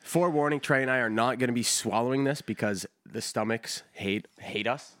 Okay. Forewarning: Trey and I are not gonna be swallowing this because the stomachs hate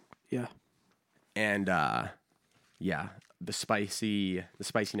us. Yeah. And the spiciness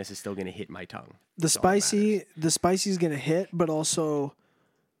is still gonna hit my tongue. The spicy is gonna hit, but also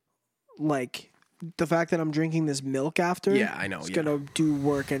like the fact that I'm drinking this milk after. Yeah, I know. It's gonna do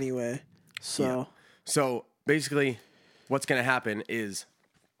work anyway. So basically, what's gonna happen is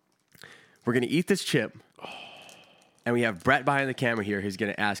we're gonna eat this chip, and we have Brett behind the camera here who's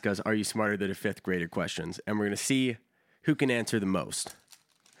gonna ask us, "Are you smarter than a fifth grader?" questions, and we're gonna see who can answer the most.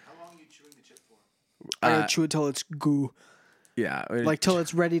 I gotta chew it till it's goo. Yeah. Like till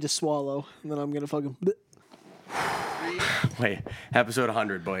it's ready to swallow. And then I'm gonna fucking... Wait. Episode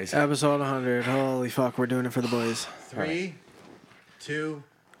 100, boys. Episode 100. Holy fuck, we're doing it for the boys. 3, 2,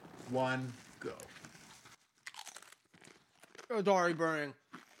 1, go. It's already burning.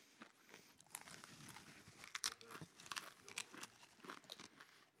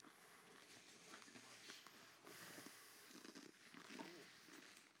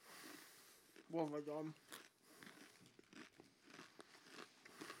 Oh my god.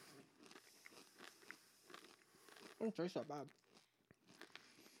 It doesn't taste that bad.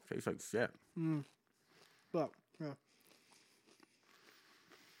 Tastes like shit. But, yeah.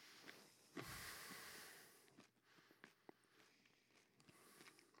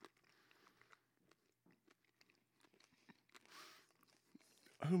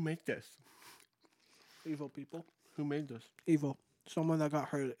 Who made this? Evil people. Who made this? Evil. Someone that got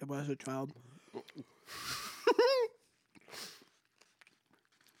hurt as a child.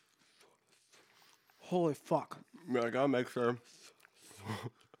 Holy fuck. Yeah, I gotta make sure.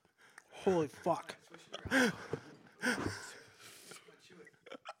 Holy fuck.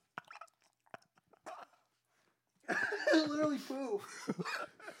 Literally poo.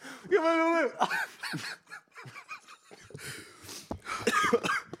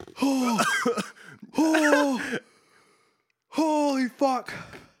 Holy fuck.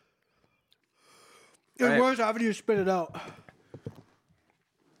 It's Right. worse having you spit it out.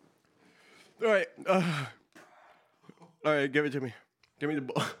 All right. All right, give it to me. Give me the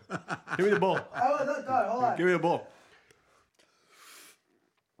bowl. Give me the bowl. Oh, no, God, hold on. Give me the bowl.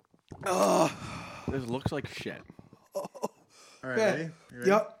 This looks like shit. All right, Okay. ready? You ready?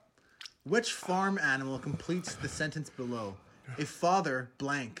 Yep. Which farm animal completes the sentence below? A father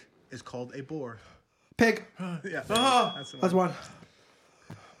blank is called a boar. Pig. Yeah, that's the That's one. one.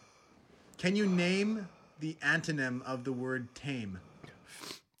 Can you name the antonym of the word tame?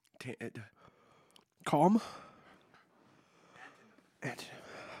 Calm. I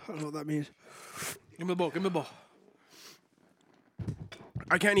don't know what that means. Give me the bowl. Give me the bowl.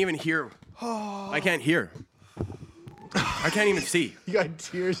 I can't even hear. I can't hear. I can't even see. You got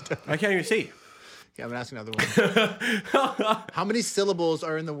tears. I can't even see. Yeah, I'm gonna ask another one. How many syllables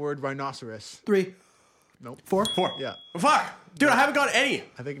are in the word rhinoceros? 3. Nope. 4. 4. Yeah, Fuck. Dude, I haven't got any.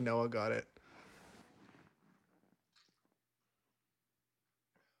 I think Noah got it.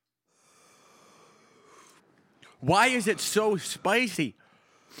 Why is it so spicy?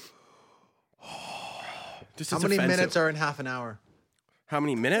 This How is many offensive. minutes are in half an hour? How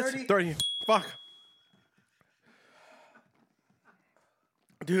many minutes? 30. 30. Fuck.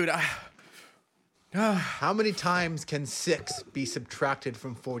 Dude, How many times can 6 be subtracted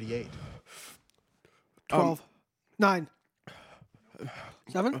from 48? 12. 9.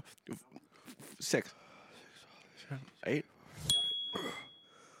 7. 6. 8.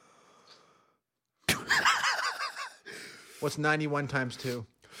 What's 91 times 2?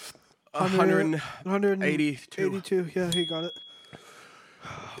 182. 82. Yeah, he got it.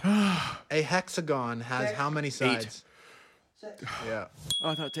 A hexagon has how many sides? 6. Yeah.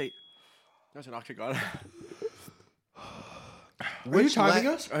 Oh, that's 8. That's an octagon. Are you timing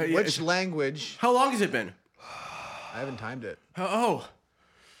us? Yeah, Which language? How long has it been? I haven't timed it. Oh.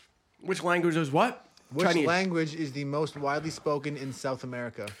 Which language is what? Which Chinese. language is the most widely spoken in South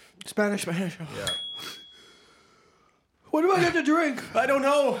America? Spanish. Spanish. Yeah. What do I get to drink? I don't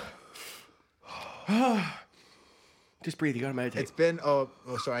know. Just breathe. You gotta meditate. It's been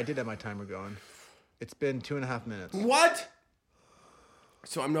sorry, I did have my timer going. It's been 2.5 minutes. What?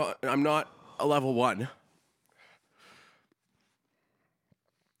 So I'm not a level 1.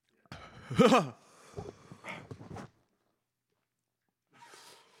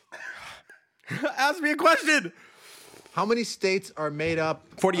 Ask me a question. How many states are made up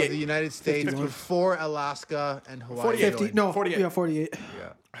 48. of the United States 51. before Alaska and Hawaii? 48. 50. joined? No. 48. Yeah, 48.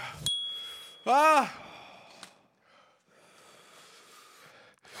 Yeah. Ah.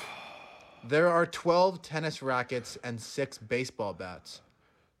 There are 12 tennis rackets and 6 baseball bats.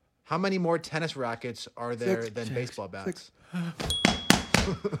 How many more tennis rackets are there 6. than baseball bats? 6.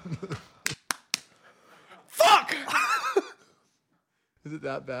 Fuck. Is it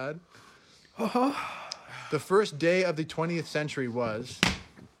that bad? Uh-huh. The first day of the 20th century was...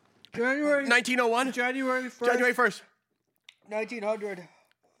 January 1901. January 1st. January 1st. 1900.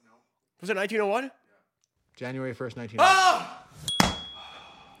 Was it 1901? January 1st, 1900. Ah.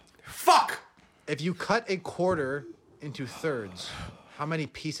 Fuck. If you cut a quarter into thirds, how many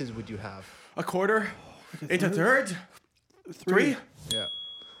pieces would you have? A quarter into thirds. 3. Yeah.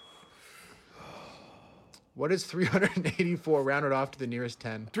 What is 384 rounded off to the nearest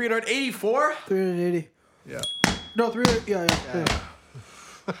 10? 384. 380. Yeah. No, 300. Yeah.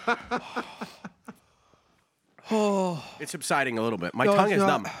 Oh. It's subsiding a little bit. My No, tongue it's is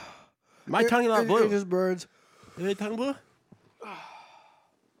not. numb. My tongue is not blue. It just burns. Is it tongue blue?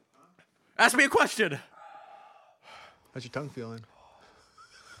 Ask me a question. How's your tongue feeling?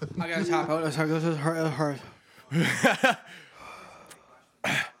 I gotta tap out. This is hurt.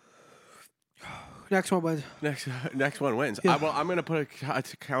 Next one wins. Next one wins. Yeah. I'm gonna put a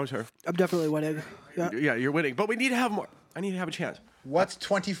counter. I'm definitely winning. Yeah. Yeah, you're winning, but we need to have more. I need to have a chance. What's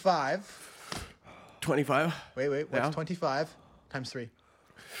 25? 25. Wait. What's Yeah. 25 times 3?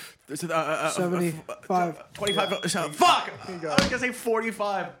 75. 25. Fuck! I was gonna say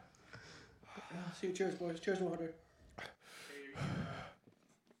 45. See you. Cheers, boys. Cheers, 100.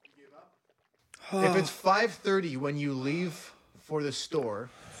 If it's 5:30 when you leave for the store,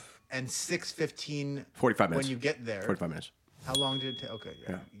 and 6:15 45 minutes. when you get there, 45 minutes. how long did it take? Okay,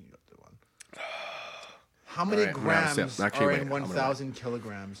 yeah. You got the one. How many All right, I'm gonna have a grams sip. Actually, are wait, in I'm gonna 1,000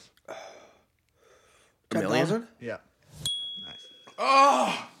 kilograms? A million? 10,000? Yeah. Nice.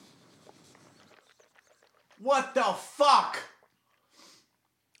 Oh! What the fuck?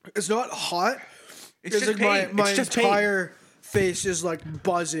 It's not hot. It's It's just like pain. my It's just pain. entire face is like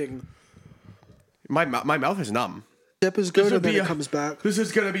buzzing. My mouth is numb. Sip is good, would and then be it a- comes back. This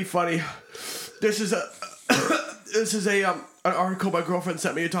is gonna be funny. This is a an article my girlfriend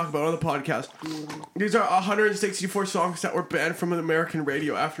sent me to talk about on the podcast. These are 164 songs that were banned from American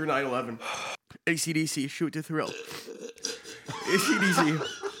radio after 9/11. AC/DC, Shoot to Thrill. AC/DC,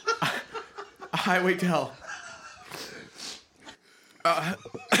 Highway to Hell.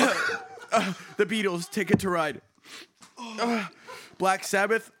 The Beatles, Ticket to Ride. Black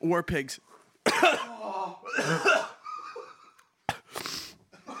Sabbath, War Pigs.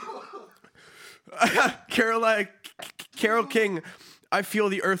 Carole King, I Feel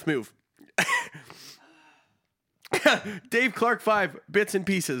the Earth Move. Dave Clark 5, Bits and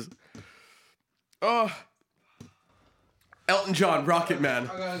Pieces. Oh. Elton John, Rocket Man.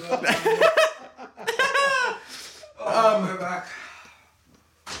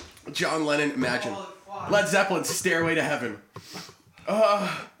 John Lennon, Imagine. Led Zeppelin, Stairway to Heaven.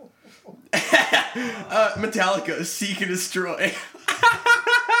 Metallica, Seek and Destroy.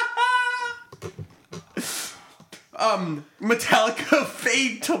 Metallica,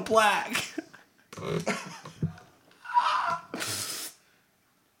 Fade to Black.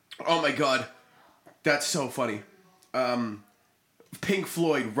 Oh my god. That's so funny. Pink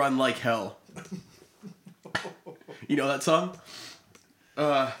Floyd, Run Like Hell. You know that song?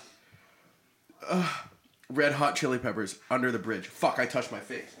 Red Hot Chili Peppers, Under the Bridge. Fuck, I touched my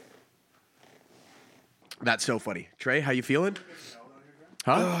face. That's so funny. Trey, how you feeling?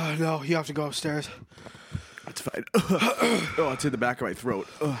 Huh? No, you have to go upstairs. It's fine. Oh, it's in the back of my throat.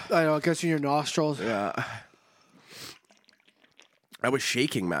 I know, it gets in your nostrils. Yeah. I was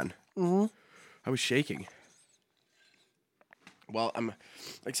shaking, man. Mm-hmm. I was shaking. Well, I'm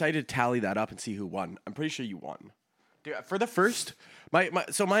excited to tally that up and see who won. I'm pretty sure you won. Dude, for the first,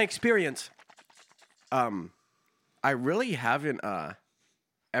 my experience, I really haven't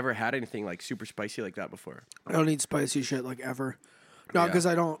ever had anything like super spicy like that before. I don't eat spicy shit like ever. No, Yeah. because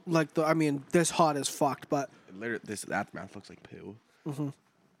I don't like the. I mean, this hot is fucked, but Literally, that mouth looks like poo. Mm-hmm.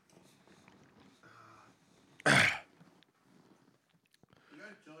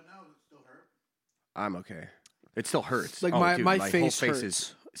 I'm okay. It still hurts. Like, Oh, my- dude, my whole face face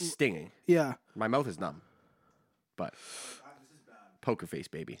is stinging. yeah. My mouth is numb. But poker face,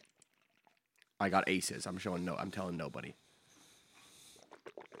 baby. I got aces. I'm telling nobody.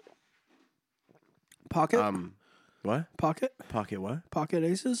 Pocket? What? Pocket? Pocket what? Pocket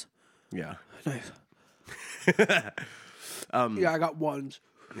aces? Yeah. Nice. Yeah, I got ones.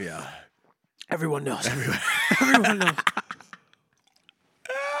 Yeah. Everyone knows. Everyone knows.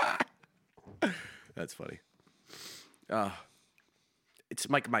 That's funny. It's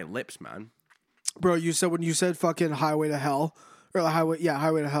like my lips, man. Bro, when you said fucking Highway to Hell, or Highway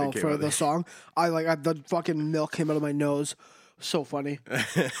to Hell came for out of the there. song, the fucking milk came out of my nose. So funny.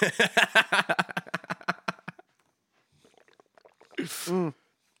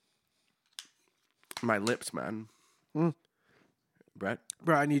 My lips, man. Brett,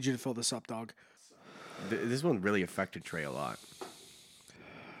 Bro, I need you to fill this up, dog. this one really affected Trey a lot.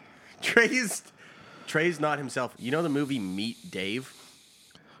 Trey's not himself. You know the movie Meet Dave?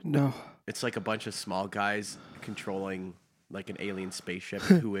 No. It's like a bunch of small guys controlling like an alien spaceship.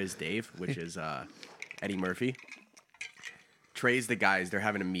 Who is Dave? Which is Eddie Murphy. Trey's the guys. They're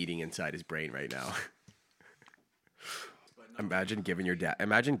having a meeting inside his brain right now. Imagine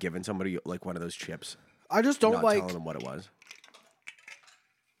giving somebody like one of those chips. I just don't Not like. telling them what it was.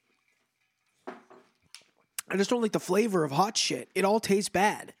 I just don't like the flavor of hot shit. It all tastes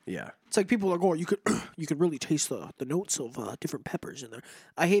bad. Yeah. It's like people are going. You could really taste the notes of different peppers in there.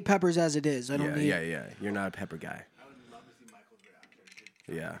 I hate peppers as it is. I don't need. Yeah. You're not a pepper guy.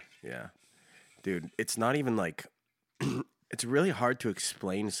 Yeah. Dude, it's not even like it's really hard to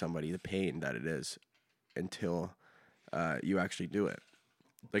explain to somebody the pain that it is until you actually do it.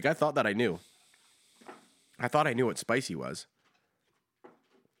 Like I thought that I knew. I thought I knew what spicy was.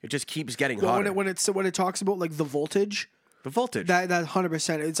 It just keeps getting hotter. When it talks about like the voltage, the voltage. that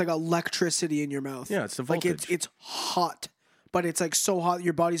 100%, it's like electricity in your mouth. Yeah, it's the voltage. Like it's hot, but it's like so hot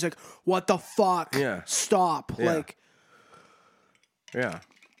your body's like, what the fuck? Yeah. Stop. Yeah. Like, yeah.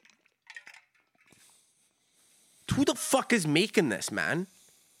 Who the fuck is making this, man?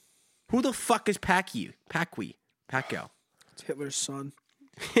 Who the fuck is Pacquiao? it's Hitler's son.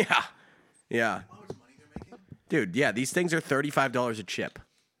 Yeah. Yeah. Dude, yeah, these things are $35 a chip.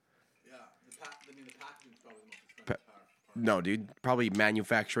 Yeah, the packaging's probably the most expensive part. No, dude, probably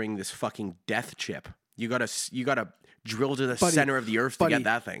manufacturing this fucking death chip. You gotta drill to the center of the earth to get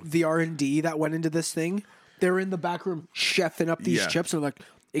that thing. The R&D that went into this thing, they're in the back room chefing up these chips and they're like,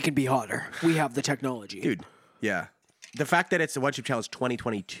 it can be hotter. We have the technology. Dude, yeah. The fact that it's the One Chip Challenge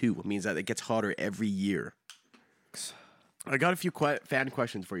 2022 means that it gets hotter every year. I got a few fan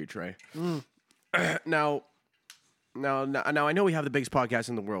questions for you, Trey. Now, I know we have the biggest podcast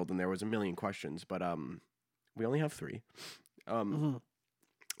in the world, and there was a million questions, but we only have 3.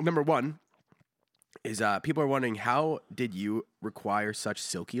 Number 1 is people are wondering, how did you acquire such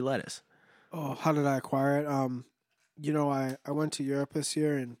silky lettuce? Oh, how did I acquire it? I went to Europe this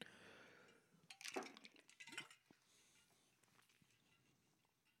year and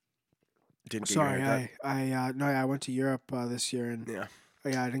Didn't get your haircut? I went to Europe this year and Yeah.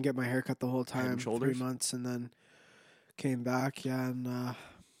 I didn't get my haircut the whole time, and shoulders? 3 months, and then came back, and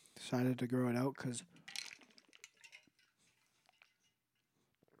decided to grow it out because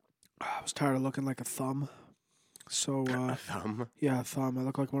I was tired of looking like a thumb. So A thumb. yeah, thumb. I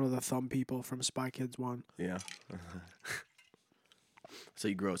look like one of the thumb people from Spy Kids 1. Yeah. So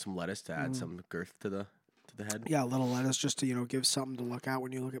you grow some lettuce to add some girth to the head? Yeah, a little lettuce just to give something to look at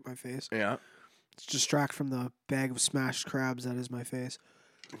when you look at my face. Yeah. To distract from the bag of smashed crabs that is my face.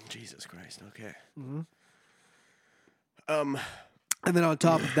 Jesus Christ. Okay. And then on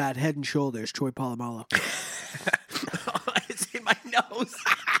top of that, Head and Shoulders, Troy Polamalu. It's in my nose.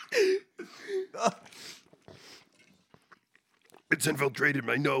 It's infiltrated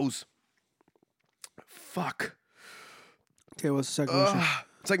my nose. Fuck. Okay, what's the second question?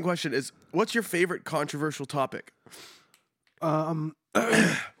 Second question is, what's your favorite controversial topic? Well,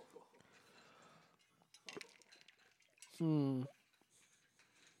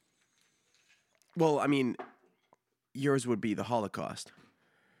 I mean, yours would be the Holocaust.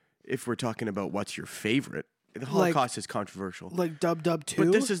 If we're talking about what's your favorite, the Holocaust is controversial. Like Dub 2?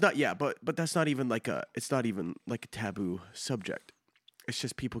 But this is not, but that's not even it's not even like a taboo subject. It's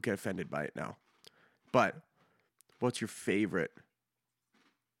just people get offended by it now. But what's your favorite?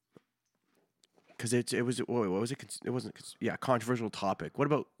 Because it was, what was it? It wasn't, controversial topic. What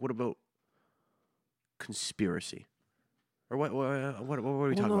about conspiracy? Or what are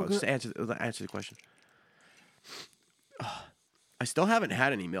we talking about? Just answer the question. I still haven't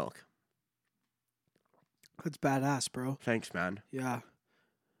had any milk. That's badass, bro. Thanks, man. Yeah.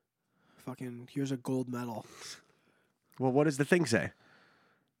 Fucking, here's a gold medal. Well, what does the thing say?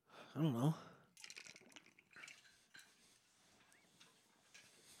 I don't know.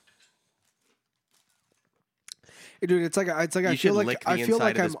 Hey, dude, it's like You I should feel like lick the I feel inside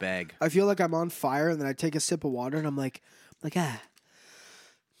like of I'm this bag. I feel like I'm on fire, and then I take a sip of water, and I'm like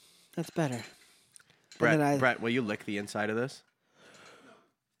that's better. Brett, will you lick the inside of this?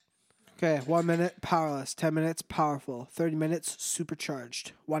 Okay, 1 minute, powerless. 10 minutes, powerful. 30 minutes,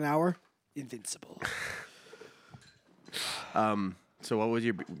 supercharged. 1 hour, invincible. So what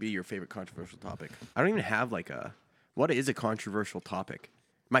would be your favorite controversial topic? I don't even have what is a controversial topic?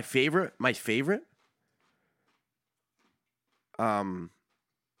 My favorite?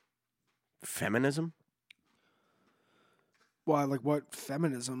 Feminism? Why, like what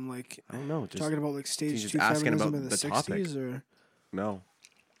feminism? Like I don't know. talking about like stage just 2 asking feminism about in the the 60s topic. or No.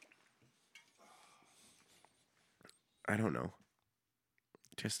 I don't know.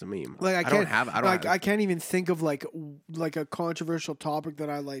 Just a meme. like I don't can't have I can't even think of like a controversial topic that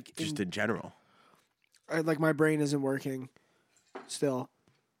I like. just in general. Like my brain isn't working still.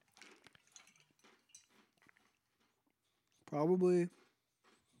 Probably.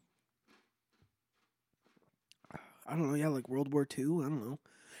 I don't know. Yeah, like World War II. I don't know.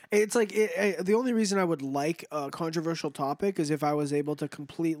 It's like the only reason I would like a controversial topic is if I was able to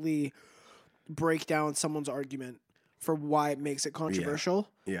completely break down someone's argument for why it makes it controversial.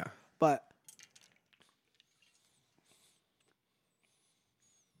 Yeah. But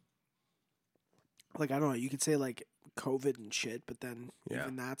like I don't know. You could say like COVID and shit, but then Yeah.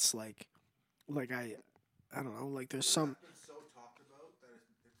 even that's like like I don't know, like there's some.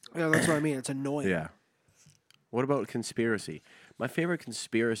 Yeah, that's what I mean. It's annoying. Yeah. What about conspiracy? My favorite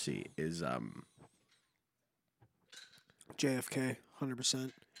conspiracy is JFK,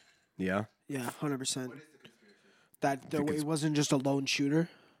 100%. Yeah. Yeah, 100%. That it wasn't just a lone shooter.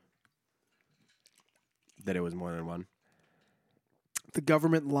 That it was more than one. The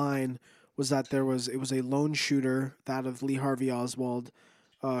government line was that it was a lone shooter, that of Lee Harvey Oswald,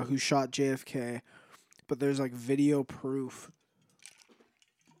 who shot JFK, but there's like video proof.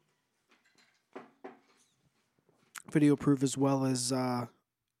 Video proof as well as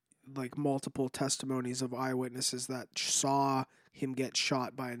like multiple testimonies of eyewitnesses that saw him get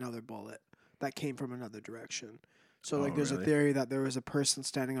shot by another bullet that came from another direction. So like there's really? a theory that there was a person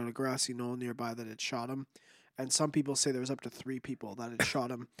standing on a grassy knoll nearby that had shot him. And some people say there was up to 3 people that had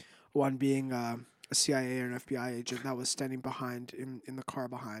shot him. One being a CIA or an FBI agent that was standing behind in the car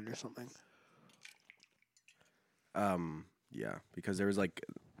behind or something. Yeah, because there was like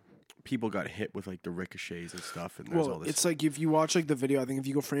people got hit with like the ricochets and stuff, and there's all this. It's like if you watch like the video, I think if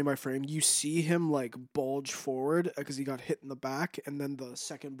you go frame by frame, you see him like bulge forward because he got hit in the back, and then the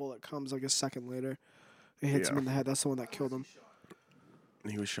second bullet comes like a second later. It hits him in the head. That's the one that killed him.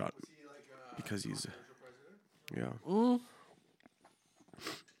 He was shot because he's yeah.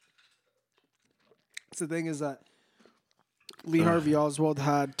 So the thing is that Lee Harvey Oswald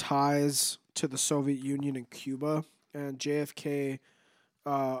had ties to the Soviet Union and Cuba, and JFK,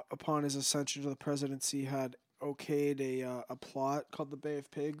 upon his ascension to the presidency, had okayed a plot called the Bay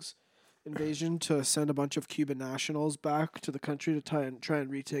of Pigs invasion to send a bunch of Cuban nationals back to the country to try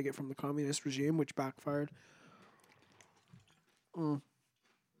and retake it from the communist regime, which backfired.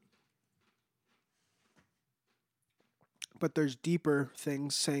 But there's deeper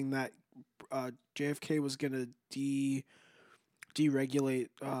things saying that JFK was going to deregulate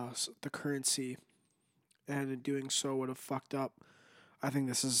the currency, and in doing so would have fucked up. I think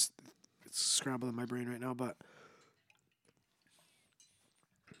it's scrambled in my brain right now, but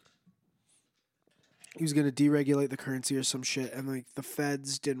he was going to deregulate the currency or some shit, and like the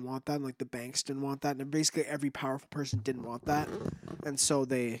feds didn't want that, and like the banks didn't want that, and basically every powerful person didn't want that, and so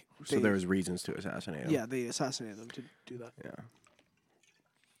they there was reasons to assassinate him. Yeah, they assassinated them to do that. Yeah.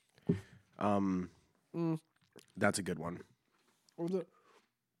 That's a good one.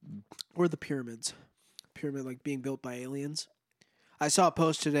 Or the pyramids. Pyramid like being built by aliens. I saw a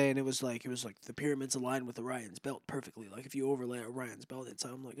post today and it was like the pyramids aligned with Orion's belt perfectly. Like if you overlay Orion's belt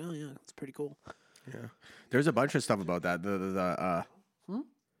inside, I'm like, oh yeah, that's pretty cool. Yeah. There's a bunch of stuff about that. What?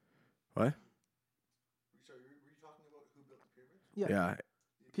 Were you talking about who built the pyramids? Yeah.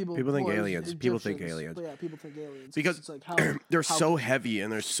 People think aliens. People think aliens. But yeah, people think aliens. Because it's like how they're so heavy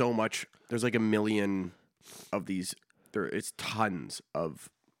and there's so much. There's like a million of these. It's tons of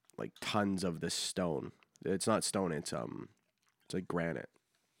this stone. It's not stone. It's like granite,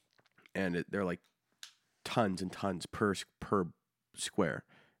 and they're like tons and tons per square.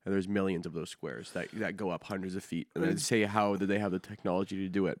 And there's millions of those squares that go up hundreds of feet. And they say, how did they have the technology to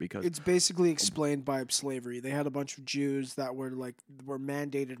do it? Because it's basically explained by slavery. They had a bunch of Jews that were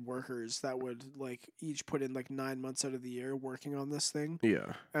mandated workers that would like each put in like 9 months out of the year working on this thing.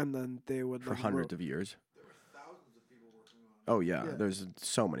 Yeah. And then they would for hundreds of years. There were thousands of people working on it. Oh yeah, there's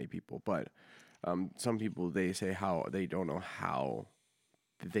so many people, but some people they say how they don't know how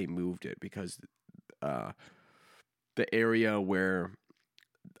they moved it because the area where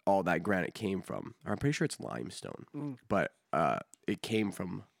all that granite came from, I'm pretty sure it's limestone, but it came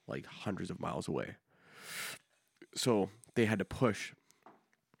from like hundreds of miles away. So they had to push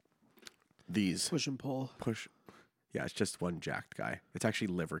and pull. Yeah, it's just one jacked guy. It's actually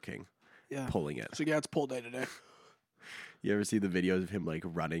Liver King pulling it. So yeah, it's pull day today. You ever see the videos of him like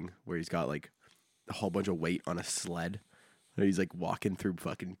running where he's got like a whole bunch of weight on a sled? And he's like walking through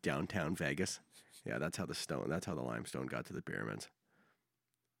fucking downtown Vegas. Yeah, that's how the limestone got to the pyramids.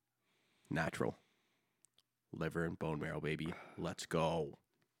 Natural. Liver and bone marrow, baby. Let's go.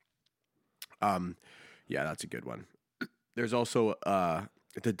 Yeah, that's a good one. There's also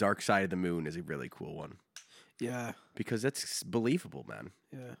the dark side of the moon is a really cool one. Yeah. Because that's believable, man.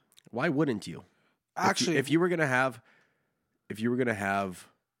 Yeah. Why wouldn't you? Actually, if you were gonna have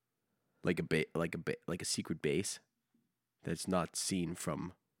like a secret base that's not seen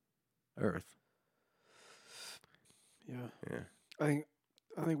from Earth. Yeah. I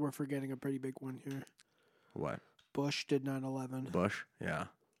think we're forgetting a pretty big one here. What? Bush did 9/11. Bush? Yeah.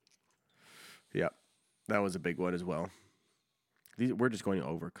 Yep. That was a big one as well. We're just going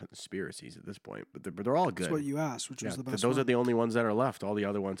over conspiracies at this point, but they're all good. That's what you asked, which was the best those one. are the only ones that are left. All the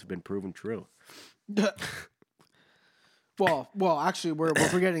other ones have been proven true. Well, actually, we're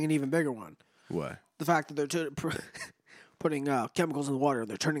forgetting an even bigger one. What? The fact that they're putting chemicals in the water and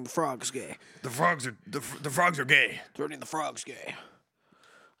they're turning the frogs gay. The frogs are gay. Turning the frogs gay.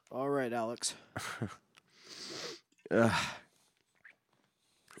 All right, Alex. Yeah,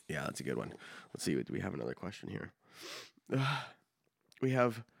 that's a good one. Let's see. Do we have another question here? We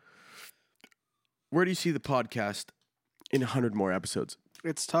have. Where do you see the podcast in 100 more episodes?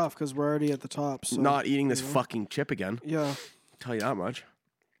 It's tough because we're already at the top. So, Not eating this fucking chip again. Yeah. Tell you that much.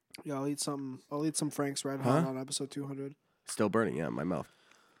 Yeah, I'll eat some Frank's Red Hot on episode 200. Still burning, yeah, in my mouth.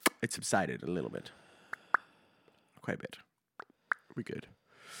 It subsided a little bit. Quite a bit. We're good.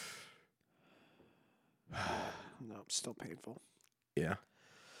 No, it's still painful. Yeah.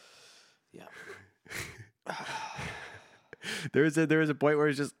 Yeah. There was a point where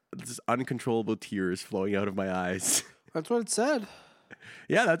it's just uncontrollable tears flowing out of my eyes. That's what it said.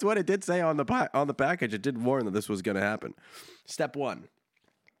 Yeah, that's what it did say on the package. It did warn that this was going to happen. Step 1.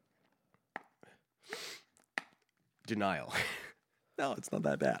 Denial. No, it's not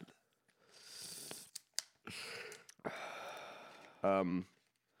that bad.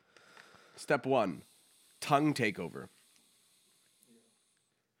 Step 1. Tongue takeover.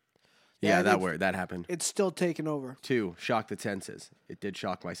 Yeah, that happened. It's still taking over. 2. Shock the senses. It did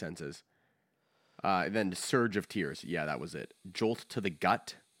shock my senses. Then surge of tears. Yeah, that was it. Jolt to the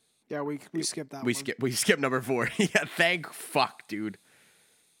gut. Yeah, we skipped that We one. we skipped number 4. Yeah, thank fuck, dude.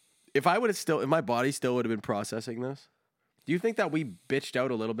 If my body still would have been processing this, do you think that we bitched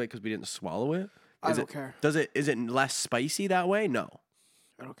out a little bit because we didn't swallow it? I don't care. Is it less spicy that way? No.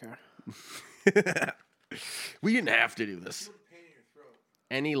 I don't care. We didn't have to do this.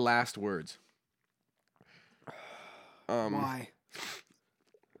 Any last words? Why?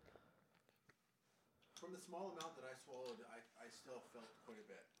 From the small amount that I swallowed, I still felt quite a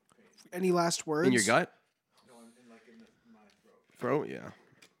bit of pain. Any last words? In your gut? No, in my throat. Throat, yeah.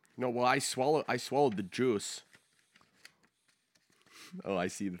 No, well, I swallowed the juice. Oh, I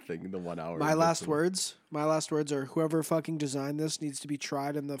see the thing, the 1 hour. My last words are whoever fucking designed this needs to be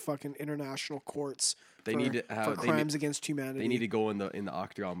tried in the fucking international courts. They for, need to for crimes against humanity. They need to go in the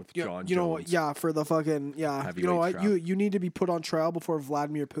octagon with John You know Jones. what? Yeah, for the fucking You know Heavyweight what? trial. You need to be put on trial before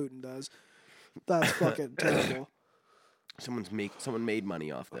Vladimir Putin does. That's fucking terrible. Someone made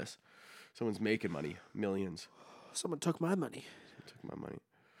money off this. Someone's making money, millions. Someone took my money. Took my money.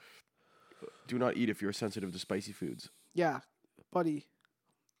 Do not eat if you're sensitive to spicy foods. Yeah, buddy.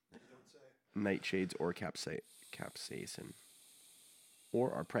 Nightshades or capsaicin.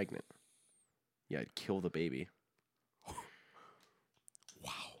 Or are pregnant. Yeah, it'd kill the baby.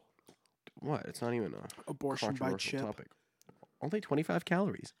 Wow. What? It's not even a Abortion by controversial chip. topic. Only 25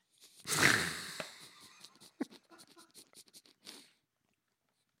 calories.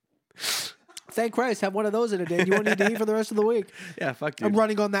 Thank Christ, have one of those in a day. You won't need to eat for the rest of the week. Yeah, fuck, dude. I'm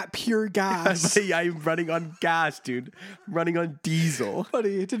running on that pure gas. I'm running on gas, dude. I'm running on diesel.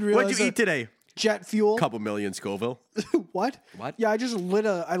 Buddy, I didn't realize. What'd you eat today? Jet fuel. Couple million Scoville. What? What? Yeah, I just lit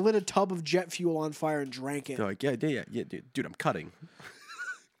a tub of jet fuel on fire and drank it. They're like, yeah, dude, I'm cutting.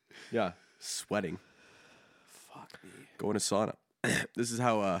 Yeah, sweating. Fuck me. Going to sauna. This is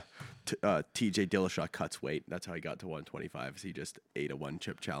how TJ Dillashaw cuts weight. That's how he got to 125. He just ate a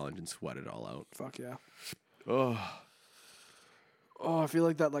 1-chip challenge and sweated it all out. Fuck yeah. Oh, I feel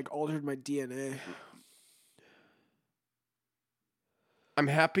like that altered my DNA. I'm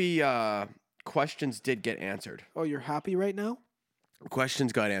happy. Questions did get answered. Oh, you're happy right now?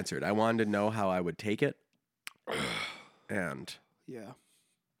 Questions got answered. I wanted to know how I would take it, and Yeah.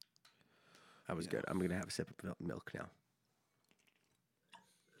 that was good. I'm gonna have a sip of milk now.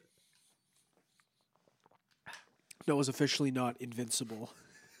 Noah's officially not invincible.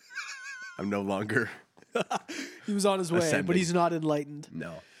 I'm no longer. He was on his way, Ascending. but he's not enlightened.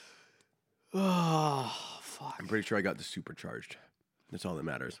 No, Oh, fuck. I'm pretty sure I got the supercharged. That's all that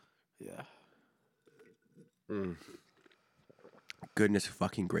matters. Yeah. Goodness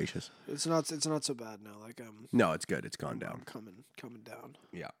fucking gracious. It's not so bad now. No, it's good. It's gone down. Coming down.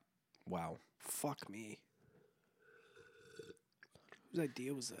 Yeah. Wow. Fuck me. Whose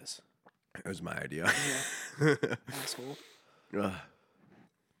idea was this? It was my idea. Asshole. Ugh.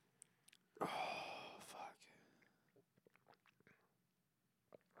 Oh, fuck.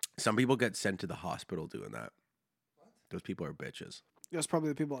 Some people get sent to the hospital doing that. Those people are bitches. That's probably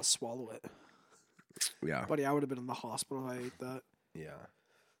the people that swallow it. Yeah. Buddy, I would have been in the hospital if I ate that. Yeah.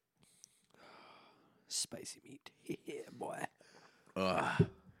 Spicy meat. Yeah, boy. Ugh.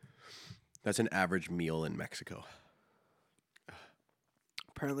 That's an average meal in Mexico.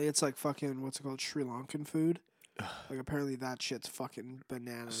 Apparently it's like fucking, what's it called, Sri Lankan food. Like apparently that shit's fucking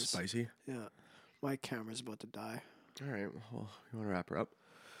bananas. Spicy? Yeah. My camera's about to die. All right. Well, you want to wrap her up?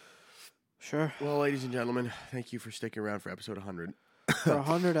 Sure. Well, ladies and gentlemen, thank you for sticking around for episode 100. For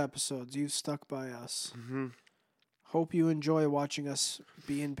 100 episodes, you've stuck by us. Mm-hmm. Hope you enjoy watching us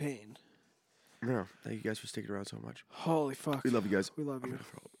be in pain. Yeah, thank you guys for sticking around so much. Holy fuck. We love you guys. We love you.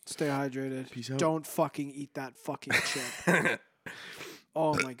 Stay hydrated. Peace out. Don't fucking eat that fucking chip.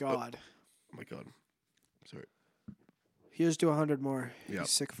 Oh my god. Oh my god. Sorry. Here's to 100 more. Yep. You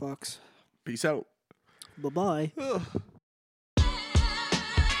sick fucks. Peace out. Bye-bye.